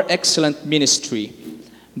a more excellent ministry,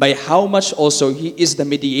 by how much also he is the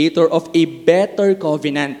mediator of a better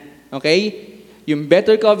covenant. Okay? Yung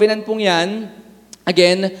better covenant pong yan,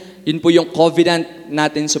 again, yun po yung covenant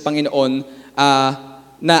natin sa Panginoon,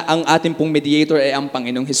 na ang ating pong mediator ay ang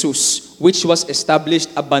Panginoong Jesus, which was established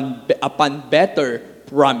upon better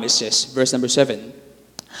promises. Verse number 7.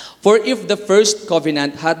 For if the first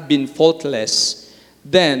covenant had been faultless,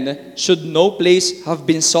 then should no place have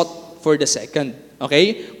been sought for the second.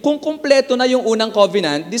 Okay? Kung kumpleto na yung unang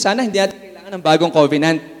covenant, di sana hindi natin kailangan ng bagong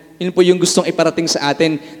covenant. Yun po yung gustong iparating sa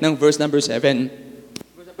atin ng verse number 7.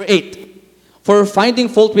 Verse number 8. For finding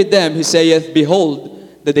fault with them, he saith, behold,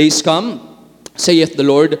 the days come, saith the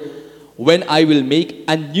Lord, when I will make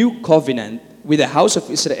a new covenant with the house of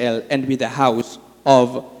Israel and with the house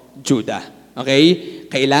of Judah. Okay?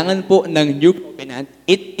 Kailangan po ng new covenant.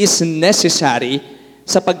 It is necessary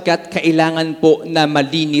sapagkat kailangan po na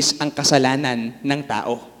malinis ang kasalanan ng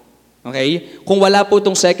tao. Okay? Kung wala po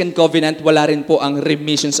itong second covenant, wala rin po ang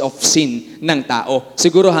remissions of sin ng tao.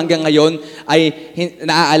 Siguro hanggang ngayon ay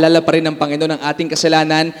naaalala pa rin ng Panginoon ang ating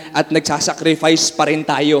kasalanan at nagsasacrifice pa rin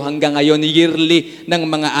tayo hanggang ngayon yearly ng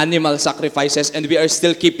mga animal sacrifices and we are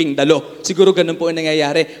still keeping the law. Siguro ganun po ang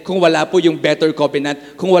nangyayari kung wala po yung better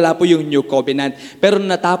covenant, kung wala po yung new covenant. Pero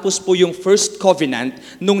natapos po yung first covenant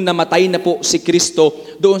nung namatay na po si Kristo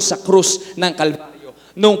doon sa krus ng Kalbaryo.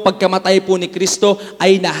 Nung pagkamatay po ni Kristo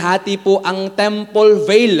ay nahati po ang temple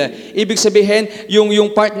veil. Ibig sabihin,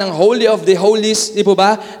 yung part ng Holy of the Holies, di po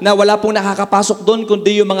ba, na wala pong nakakapasok doon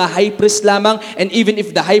kundi yung mga high priest lamang, and even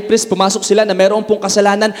if the high priest pumasok sila na meron pong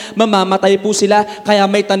kasalanan, mamamatay po sila, kaya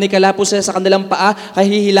may tanikala po sila sa kanilang paa, kaya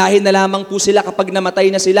hihilahin na lamang po sila kapag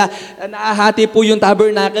namatay na sila. Nahati po yung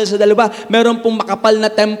tabernacle sa dalawa, meron pong makapal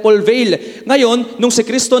na temple veil. Ngayon, nung si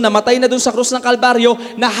Kristo namatay na doon sa krus ng Kalbaryo,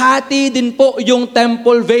 nahati din po yung temple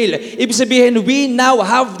veil. Ibig sabihin, we now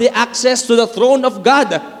have the access to the throne of God.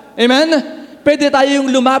 Amen? Pwede tayong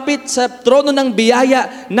lumapit sa trono ng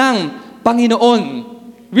biyaya ng Panginoon.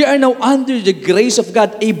 We are now under the grace of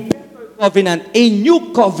God, a better covenant, a new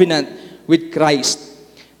covenant with Christ.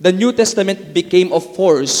 The New Testament became of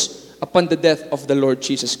force upon the death of the Lord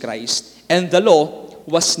Jesus Christ. And the law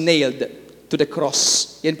was nailed to the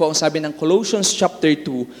cross. Yan po ang sabi ng Colossians chapter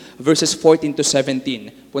 2, verses 14 to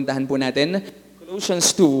 17. Puntahan po natin.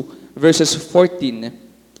 Colossians 2, verses 14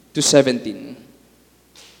 to 17.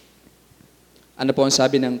 Ano po ang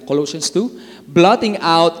sabi ng Colossians 2? Blotting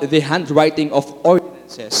out the handwriting of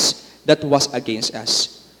ordinances that was against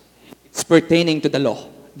us. It's pertaining to the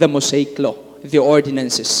law. the Mosaic law, the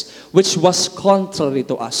ordinances, which was contrary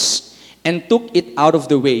to us, and took it out of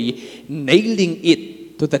the way, nailing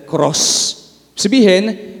it to the cross.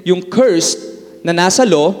 Sabihin, yung cursed na nasa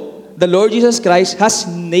law, the Lord Jesus Christ has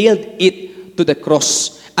nailed it to the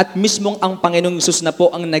cross. At mismong ang Panginoong Hesus na po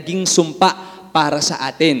ang naging sumpa para sa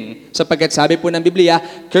atin. Sapagkat sabi po ng Biblia,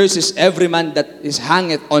 cursed is every man that is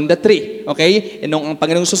hanged on the tree. Okay? E nung ang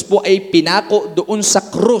Panginoong Hesus po ay pinako doon sa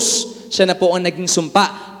krus, siya na po ang naging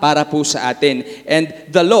sumpa para po sa atin. And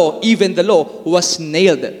the law, even the law, was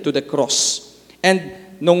nailed to the cross. And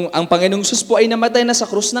nung ang Panginoong Hesus po ay namatay na sa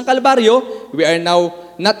krus ng Kalbaryo, we are now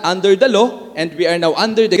not under the law and we are now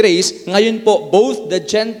under the grace. Ngayon po, both the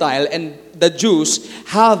Gentile and the Jews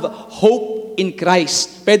have hope in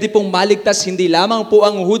Christ. Pwede pong maligtas hindi lamang po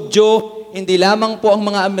ang Hudyo, hindi lamang po ang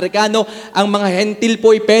mga Amerikano, ang mga Hentil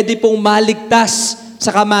po ay pwede pong maligtas sa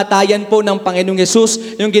kamatayan po ng Panginoong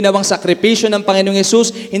Hesus. Yung ginawang sakripisyo ng Panginoong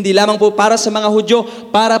Hesus, hindi lamang po para sa mga Hudyo,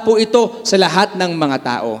 para po ito sa lahat ng mga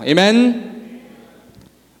tao. Amen?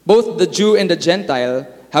 Both the Jew and the Gentile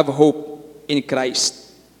have hope in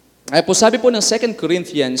Christ. Ay po sabi po ng 2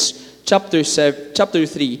 Corinthians chapter 3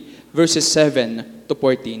 verses 7 to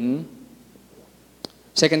 14.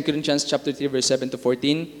 2 Corinthians chapter 3 verse 7 to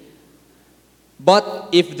 14. But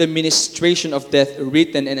if the ministration of death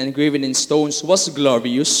written and engraven in stones was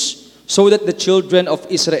glorious, so that the children of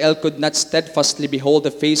Israel could not steadfastly behold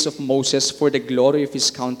the face of Moses for the glory of his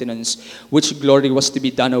countenance, which glory was to be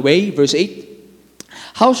done away, verse 8,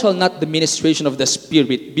 how shall not the ministration of the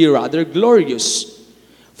Spirit be rather glorious?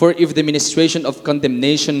 For if the ministration of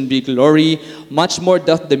condemnation be glory, much more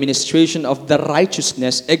doth the ministration of the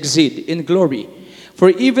righteousness exceed in glory. For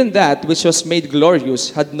even that which was made glorious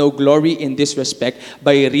had no glory in this respect,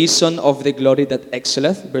 by reason of the glory that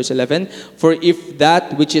excelleth. Verse 11, for if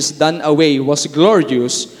that which is done away was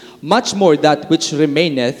glorious, much more that which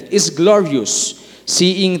remaineth is glorious.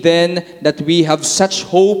 Seeing then that we have such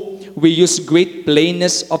hope, we use great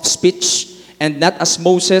plainness of speech, and not as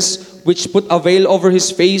Moses, which put a veil over his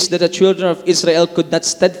face, that the children of Israel could not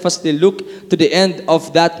steadfastly look to the end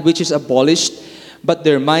of that which is abolished, but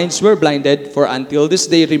their minds were blinded, for until this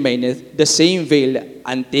day remaineth the same veil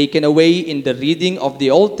untaken away in the reading of the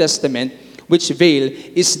Old Testament, which veil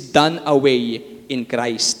is done away in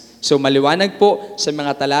Christ. So maliwanag po sa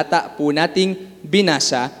mga talata po nating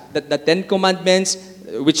binasa that the Ten Commandments,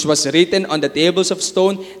 which was written on the tables of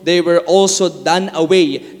stone, they were also done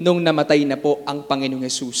away nung namatay na po ang Panginoong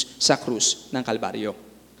Hesus sa krus ng Kalbaryo.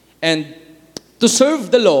 And to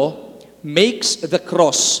serve the law makes the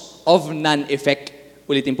cross of non-effect.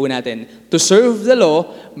 Ulitin po natin. To serve the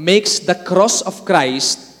law makes the cross of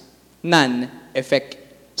Christ non-effect.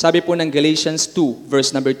 Sabi po ng Galatians 2,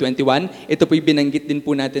 verse number 21, ito po'y binanggit din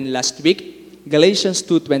po natin last week. Galatians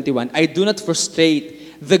 2:21, I do not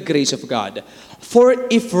frustrate the grace of God. For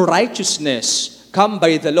if righteousness come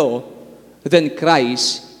by the law, then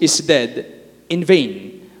Christ is dead in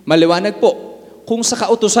vain. Maliwanag po, kung sa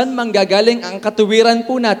kautusan manggagaling ang katuwiran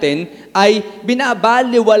po natin, ay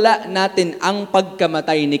binabaliwala natin ang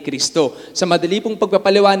pagkamatay ni Kristo. Sa madali pong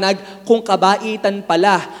pagpapaliwanag, kung kabaitan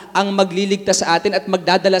pala ang magliligtas sa atin at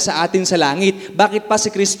magdadala sa atin sa langit, bakit pa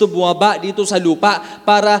si Kristo bumaba dito sa lupa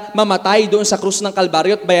para mamatay doon sa krus ng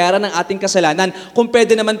Kalbaryo at bayaran ang ating kasalanan? Kung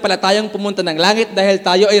pwede naman pala tayong pumunta ng langit dahil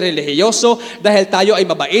tayo ay relihiyoso, dahil tayo ay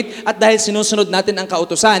mabait, at dahil sinusunod natin ang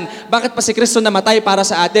kautusan, bakit pa si Kristo namatay para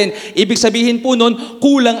sa atin? Ibig sabihin po nun,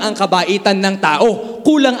 kulang ang kabaitan ng tao,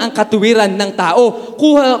 kulang ang katuwiran ng tao,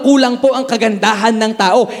 kulang po ang kagandahan ng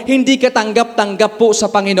tao, hindi katanggap-tanggap po sa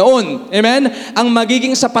Panginoon. Amen? Ang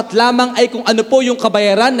magiging sapat lamang ay kung ano po yung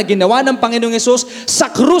kabayaran na ginawa ng Panginoong Hesus sa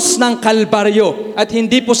krus ng Kalbaryo at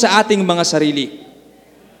hindi po sa ating mga sarili.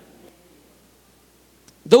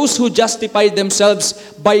 Those who justify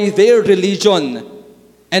themselves by their religion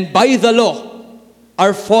and by the law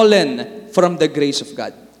are fallen from the grace of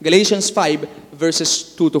God. Galatians 5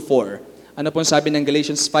 verses 2 to 4. Ano pong sabi ng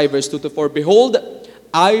Galatians 5 verse 2 to 4? Behold,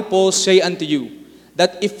 I, Paul, say unto you,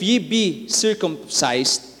 that if ye be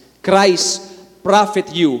circumcised, Christ profit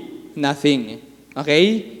you nothing.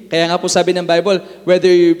 Okay? Kaya nga po sabi ng Bible, whether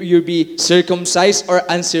you be circumcised or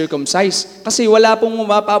uncircumcised. Kasi wala pong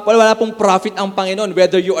profit ang Panginoon,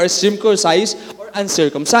 whether you are circumcised or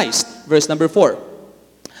uncircumcised. Verse number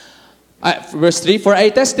 4. Verse 3, for I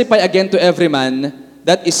testify again to every man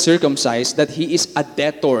that is circumcised, that he is a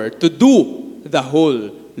debtor to do the whole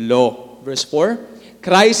law. Verse 4,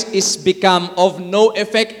 Christ is become of no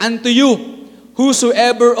effect unto you,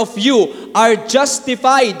 whosoever of you are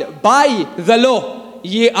justified by the law,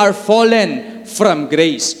 ye are fallen from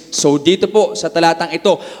grace. So dito po sa talatang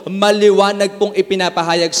ito, maliwanag pong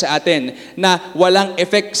ipinapahayag sa atin na walang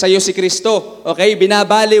effect sa iyo si Kristo. Okay?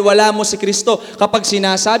 Binabaliwala mo si Kristo kapag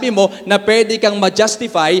sinasabi mo na pwede kang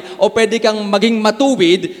ma-justify o pwede kang maging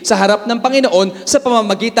matuwid sa harap ng Panginoon sa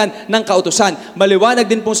pamamagitan ng kautusan. Maliwanag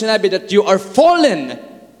din pong sinabi that you are fallen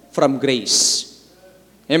from grace.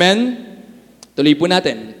 Amen? Tuloy po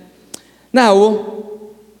natin. Now,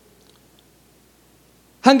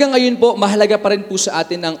 hanggang ngayon po, mahalaga pa rin po sa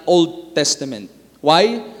atin ang Old Testament.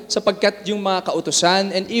 Why? Sapagkat yung mga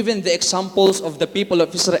kautusan and even the examples of the people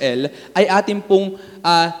of Israel ay atin pong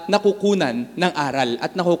nakukunan ng aral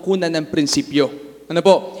at nakukunan ng prinsipyo. Ano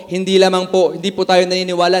po? Hindi po tayo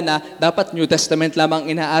naniniwala na dapat New Testament lamang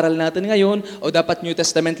inaaral natin ngayon o dapat New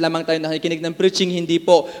Testament lamang tayo nakikinig ng preaching. Hindi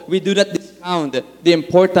po. We do not discount the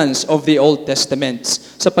importance of the Old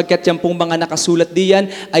Testaments. Sapagkat yan pong mga nakasulat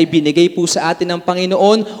diyan ay binigay po sa atin ng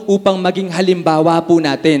Panginoon upang maging halimbawa po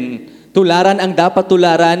natin. Tularan ang dapat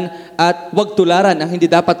tularan at huwag tularan ang hindi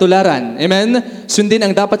dapat tularan. Amen? Sundin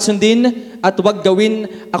ang dapat sundin at huwag gawin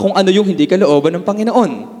kung ano yung hindi kalooban ng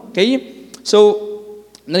Panginoon. Okay? So,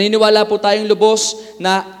 naniniwala po tayong lubos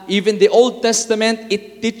na even the Old Testament,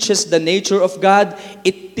 it teaches the nature of God,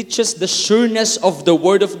 it teaches the sureness of the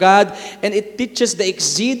Word of God, and it teaches the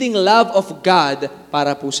exceeding love of God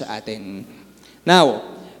para po sa atin.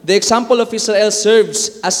 Now, the example of Israel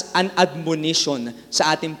serves as an admonition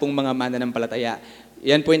sa ating pong mga mananampalataya.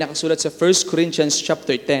 Yan po ay nakasulat sa 1 Corinthians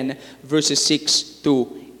chapter 10, verses 6 to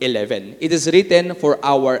 11. It is written for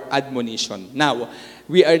our admonition. Now,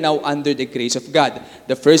 we are now under the grace of God.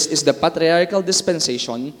 The first is the patriarchal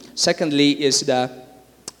dispensation. Secondly is the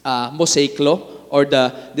Mosaic law or the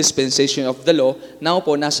dispensation of the law. Now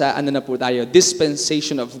po, nasa na po tayo?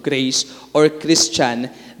 Dispensation of grace or Christian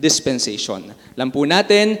dispensation. Alam po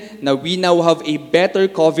natin na we now have a better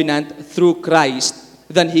covenant through Christ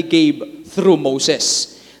than He gave through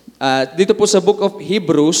Moses. Dito po sa book of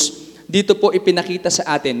Hebrews, dito po ipinakita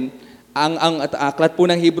sa atin ang aklat po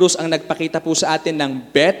ng Hebrews ang nagpakita po sa atin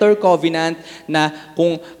ng better covenant na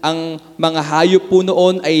kung ang mga hayop po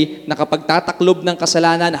noon ay nakapagtataklob ng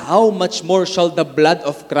kasalanan, how much more shall the blood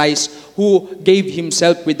of Christ who gave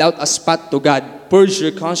Himself without a spot to God purge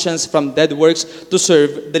your conscience from dead works to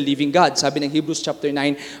serve the living God. Sabi ng Hebrews chapter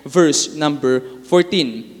 9 verse number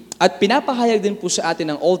 14. At pinapahayag din po sa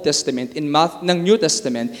atin ng Old Testament, ng New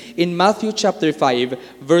Testament, in Matthew chapter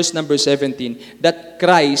 5, verse number 17, that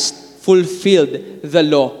Christ fulfilled the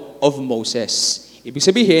law of Moses. Ibig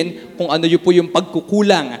sabihin, kung ano po yung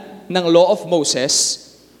pagkukulang ng law of Moses,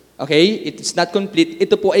 okay, it's not complete,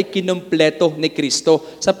 ito po ay kinumpleto ni Kristo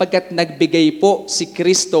sapagkat nagbigay po si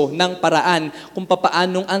Kristo ng paraan kung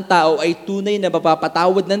papaanong ang tao ay tunay na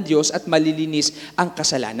mapapatawad ng Diyos at malilinis ang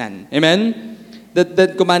kasalanan. Amen?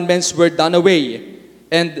 The commandments were done away.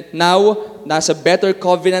 And now, nasa better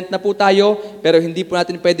covenant na po tayo, pero hindi po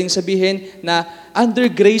natin pwedeng sabihin na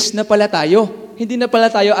under grace na pala tayo. Hindi na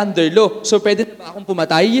pala tayo under law. So, pwede na ba akong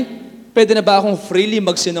pumatay? Pwede na ba akong freely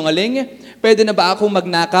magsinungaling? Pwede na ba akong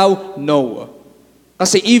magnakaw? No.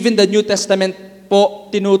 Kasi even the New Testament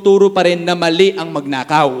po, tinuturo pa rin na mali ang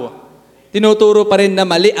magnakaw. Tinuturo pa rin na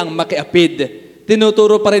mali ang makiapid.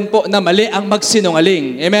 Tinuturo pa rin po na mali ang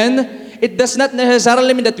magsinungaling. Amen? It does not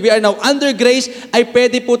necessarily mean that we are now under grace ay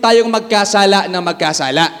pwede po tayong magkasala na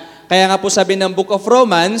magkasala. Kaya nga po sabi ng Book of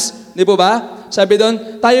Romans, di po ba? Sabi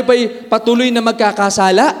doon, tayo ba'y patuloy na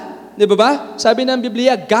magkakasala? Di ba ba? Sabi ng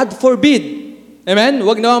Biblia, God forbid. Amen?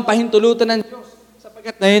 Huwag naman pahintulutan ng Diyos.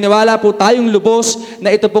 Sapagkat naniniwala po tayong lubos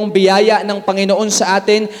na ito pong biyaya ng Panginoon sa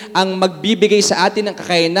atin ang magbibigay sa atin ng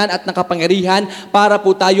kakayanan at ng kapangyarihan para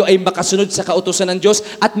po tayo ay makasunod sa kautusan ng Diyos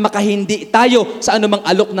at makahindi tayo sa anumang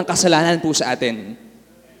alok ng kasalanan po sa atin.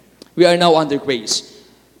 We are now under grace.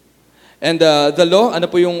 And the law, ano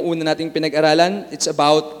po yung una nating pinag-aralan? It's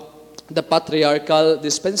about the patriarchal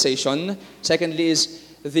dispensation. Secondly is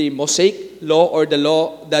the Mosaic law or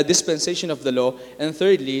the dispensation of the law. And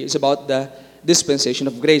thirdly is about the dispensation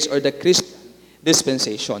of grace or the Christian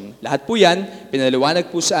dispensation. Lahat po yan,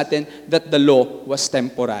 pinaliwanag po sa atin that the law was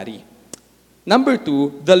temporary. Number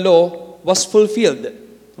 2, the law was fulfilled.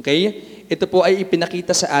 Okay? Ito po ay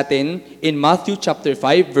ipinakita sa atin in Matthew chapter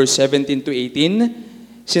 5, verse 17 to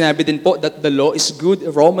 18. Sinabi din po that the law is good.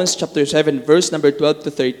 Romans chapter 7, verse number 12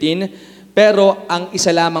 to 13. Pero ang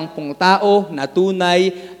isa lamang pong tao na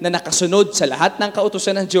tunay na nakasunod sa lahat ng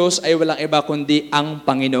kautusan ng Diyos ay walang iba kundi ang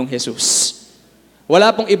Panginoong Hesus.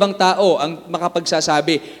 Wala pong ibang tao ang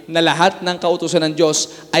makapagsasabi na lahat ng kautusan ng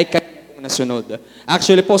Diyos ay kanyang nasunod.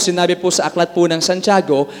 Actually po, sinabi po sa aklat po ng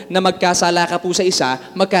Santiago na magkasala ka po sa isa,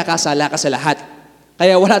 magkakasala ka sa lahat.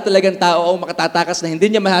 Kaya wala talagang tao ang makatatakas na hindi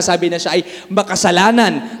niya masasabi na siya ay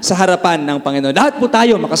makasalanan sa harapan ng Panginoon. Lahat po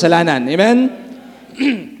tayo makasalanan. Amen?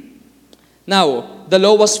 Now, the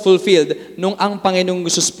law was fulfilled nung ang Panginoong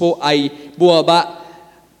Jesus po ay bumaba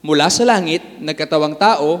mula sa langit, nagkatawang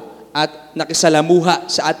tao, at nakisalamuha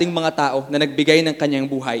sa ating mga tao na nagbigay ng kanyang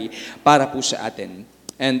buhay para po sa atin.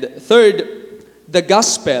 And third, the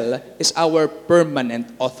gospel is our permanent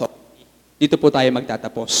authority. Dito po tayo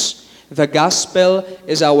magtatapos. The gospel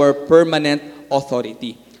is our permanent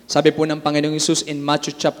authority. Sabi po ng Panginoong Hesus in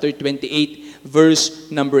Matthew chapter 28,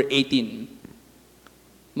 verse number 18.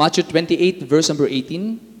 Matthew 28, verse number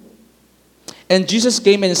 18. And Jesus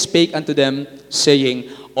came and spake unto them,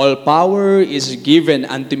 saying, all power is given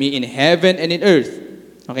unto me in heaven and in earth.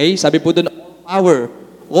 Okay? Sabi po doon, all power,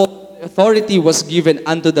 all authority was given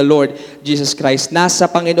unto the Lord Jesus Christ. Nasa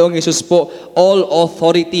Panginoong Hesus po, all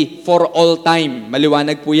authority for all time.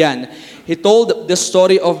 Maliwanag po yan. He told the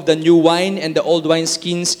story of the new wine and the old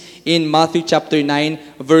wineskins in Matthew chapter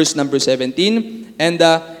 9, verse number 17. And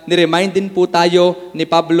ni-remind din po tayo ni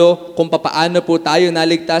Pablo kung papaano po tayo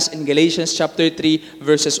naligtas in Galatians chapter 3,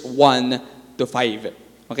 verses 1 to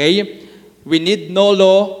 5. Okay? We need no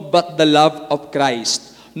law but the love of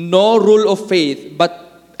Christ. No rule of faith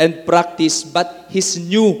and practice but His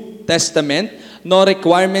New Testament. No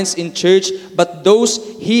requirements in church but those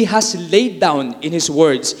He has laid down in His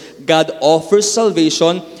words. God offers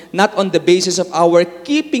salvation not on the basis of our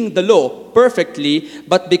keeping the law perfectly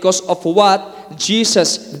but because of what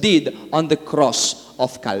Jesus did on the cross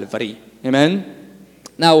of Calvary. Amen?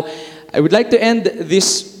 Now, I would like to end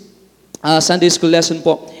this Sunday school lesson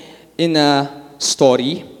po in a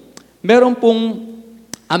story. Meron pong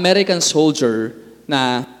American soldier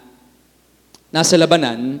na nasa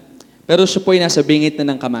labanan, pero siya po ay nasa bingit na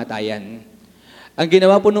ng kamatayan. Ang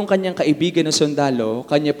ginawa po nung kanyang kaibigan na sundalo,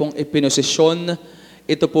 kanya pong ipinosisyon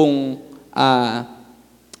ito pong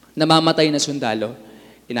namamatay na sundalo.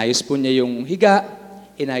 Inayos po niya yung higa,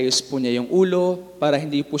 inayos po niya yung ulo para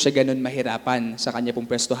hindi po siya ganun mahirapan sa kanya pong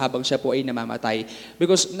pwesto habang siya po ay namamatay.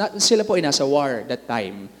 Because sila po ay nasa war that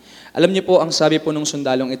time. Alam niyo po, ang sabi po nung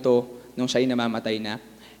sundalong ito, nung siya ay namamatay na,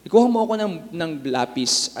 ikuha mo ako ng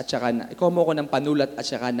lapis at saka ikuha mo ako ng panulat at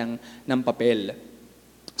saka ng papel.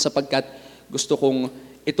 Sapagkat gusto kong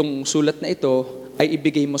itong sulat na ito ay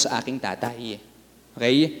ibigay mo sa aking tatay.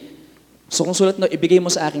 Okay? So kung sulat na ibigay mo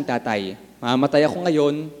sa aking tatay, mamamatay ako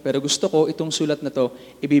ngayon, pero gusto ko itong sulat na to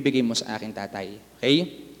ibibigay mo sa aking tatay.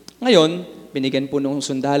 Okay? Ngayon, binigyan po nung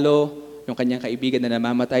sundalo, yung kanyang kaibigan na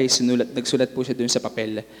namamatay, nagsulat po siya dun sa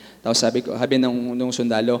papel. Tapos sabi nung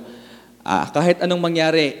sundalo, kahit anong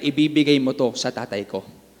mangyari, ibibigay mo to sa tatay ko.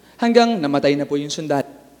 Hanggang namatay na po yung sundalo.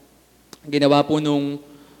 Ginawa po nung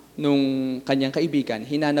kanyang kaibigan,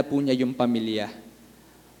 hinanap po niya yung pamilya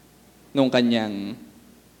nung kanyang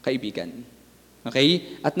kaibigan.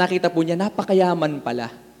 Okay? At nakita po niya, napakayaman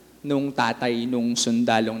pala nung tatay nung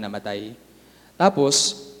sundalong namatay.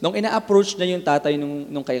 Tapos, nung ina-approach niya yung tatay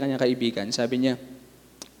nung kanyang kaibigan, sabi niya,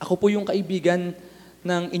 ako po yung kaibigan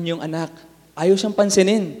ng inyong anak. Ayaw siyang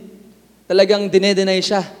pansinin. Talagang dinedenay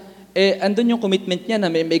siya. Andun yung commitment niya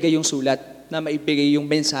na maibigay yung sulat, na maibigay yung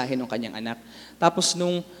mensahe ng kanyang anak. Tapos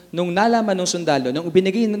nung nalaman ng sundalo, nung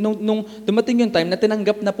dumating yung time na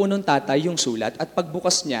tinanggap na po nung tatay yung sulat, at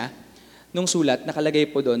pagbukas niya, nung sulat, nakalagay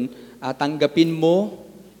po doon, tanggapin mo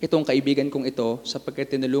itong kaibigan kong ito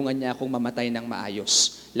sapagkat tinulungan niya akong mamatay ng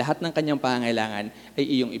maayos. Lahat ng kanyang pangangailangan ay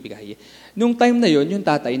iyong ibigay. Nung time na yon, yung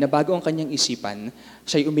tatay, na bago ang kanyang isipan,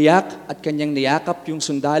 siya'y umiyak at kanyang niyakap yung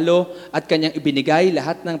sundalo at kanyang ibinigay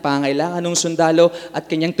lahat ng pangangailangan ng sundalo at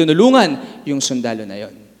kanyang tinulungan yung sundalo na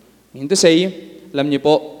yon. Mean to say, alam niyo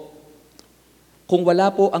po, kung wala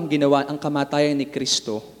po ang ginawa, ang kamatayan ni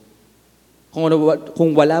Kristo,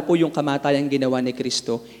 kung wala po yung kamatayan ginawa ni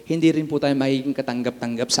Kristo, hindi rin po tayo magiging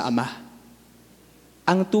katanggap-tanggap sa Ama.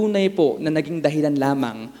 Ang tunay po na naging dahilan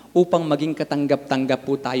lamang upang maging katanggap-tanggap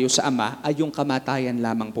po tayo sa Ama ay yung kamatayan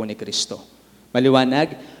lamang po ni Kristo.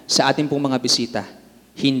 Maliwanag, sa ating pong mga bisita,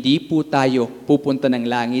 hindi po tayo pupunta ng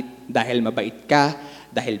langit dahil mabait ka,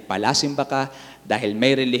 dahil palasimba ka, dahil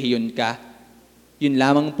may relihiyon ka. Yun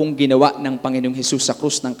lamang pong ginawa ng Panginoong Hesus sa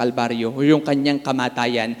krus ng Kalbaryo, yung kanyang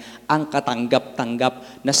kamatayan, ang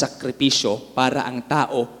katanggap-tanggap na sakripisyo para ang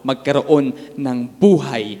tao magkaroon ng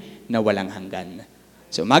buhay na walang hanggan.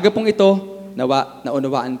 So umaga pong ito,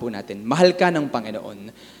 naunawaan po natin, mahal ka ng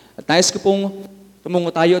Panginoon. At nais ko pong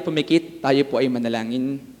tumungo tayo at pumikit, tayo po ay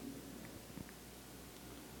manalangin.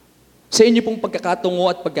 Sa inyo pong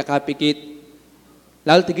pagkakatungo at pagkakapikit,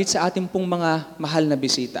 lalo tigit sa ating pong mga mahal na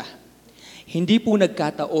bisita, hindi po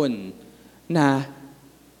nagkataon na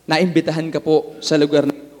naimbitahan ka po sa lugar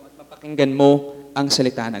na ito at mapakinggan mo ang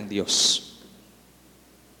salita ng Diyos.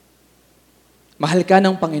 Mahal ka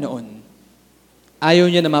ng Panginoon. Ayaw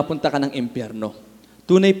niya na mapunta ka ng impyerno.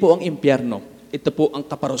 Tunay po ang impyerno. Ito po ang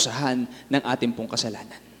kaparusahan ng ating pong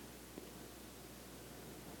kasalanan.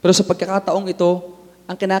 Pero sa pagkakataong ito,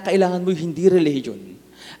 ang kinakailangan mo hindi relihiyon.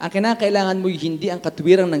 Ang kinakailangan mo hindi ang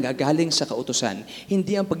katwirang nanggagaling sa kautusan.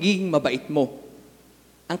 Hindi ang pagiging mabait mo.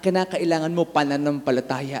 Ang kinakailangan mo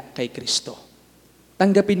pananampalataya kay Kristo.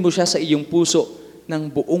 Tanggapin mo siya sa iyong puso ng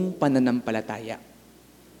buong pananampalataya.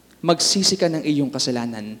 Magsisi ka ng iyong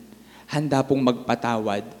kasalanan, handa pong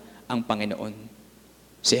magpatawad ang Panginoon.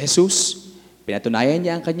 Si Jesus, pinatunayan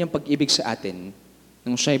niya ang kanyang pag-ibig sa atin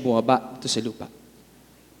nung siya'y bumaba dito sa lupa.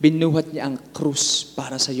 Binuhat niya ang krus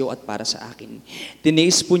para sa iyo at para sa akin.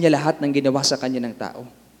 Tiniis po niya lahat ng ginawa sa kanya ng tao.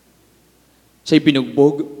 Siya'y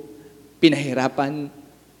binugbog, pinahirapan,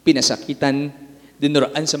 pinasakitan,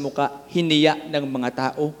 dinuraan sa muka, hiniya ng mga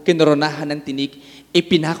tao, kinoronahan ng tinik,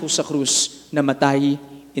 ipinako sa krus, namatay,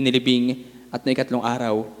 inilibing, at na ikatlong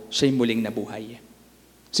araw, siya'y muling nabuhay.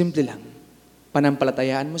 Simple lang.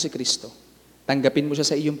 Panampalatayaan mo si Kristo. Tanggapin mo siya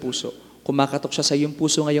sa iyong puso. Kumakatok siya sa iyong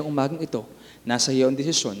puso ngayong umagang ito. Nasa iyo ang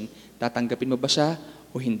desisyon, tatanggapin mo ba siya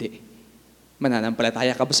o hindi?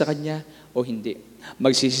 Mananampalataya ka ba sa Kanya o hindi?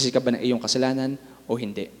 Magsisisi ka ba ng iyong kasalanan o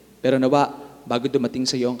hindi? Pero nawa, bago dumating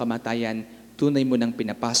sa iyo ang kamatayan, tunay mo nang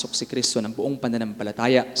pinapasok si Kristo ng buong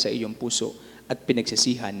pananampalataya sa iyong puso at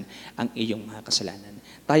pinagsisihan ang iyong mga kasalanan.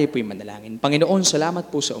 Tayo po'y manalangin. Panginoon,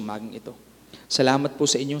 salamat po sa umagang ito. Salamat po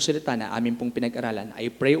sa inyong salita na amin pong pinag-aralan.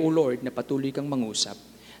 I pray, O Lord, na patuloy kang mangusap.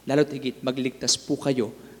 Lalo't higit, magligtas po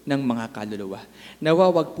kayo ng mga kaluluwa.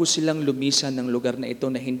 Nawawag po silang lumisan ng lugar na ito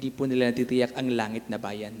na hindi po nila natitiyak ang langit na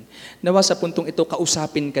bayan. Nawa sa puntong ito,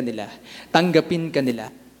 kausapin ka nila, tanggapin ka nila,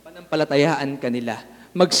 panampalatayaan ka nila,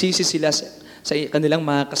 magsisi sila sa kanilang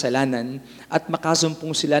mga kasalanan at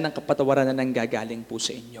makasumpong sila ng kapatawaran na nanggagaling po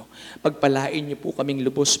sa inyo. Pagpalain niyo po kaming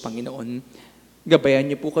lubos, Panginoon. Gabayan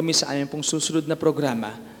niyo po kami sa aming pong susunod na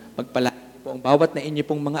programa. Pagpalain niyo po ang bawat na inyo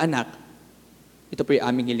pong mga anak. Ito po yung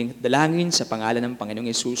aming hiling dalangin sa pangalan ng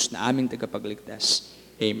Panginoong Yesus na aming tagapagligtas.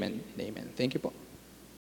 Amen and amen. Thank you po.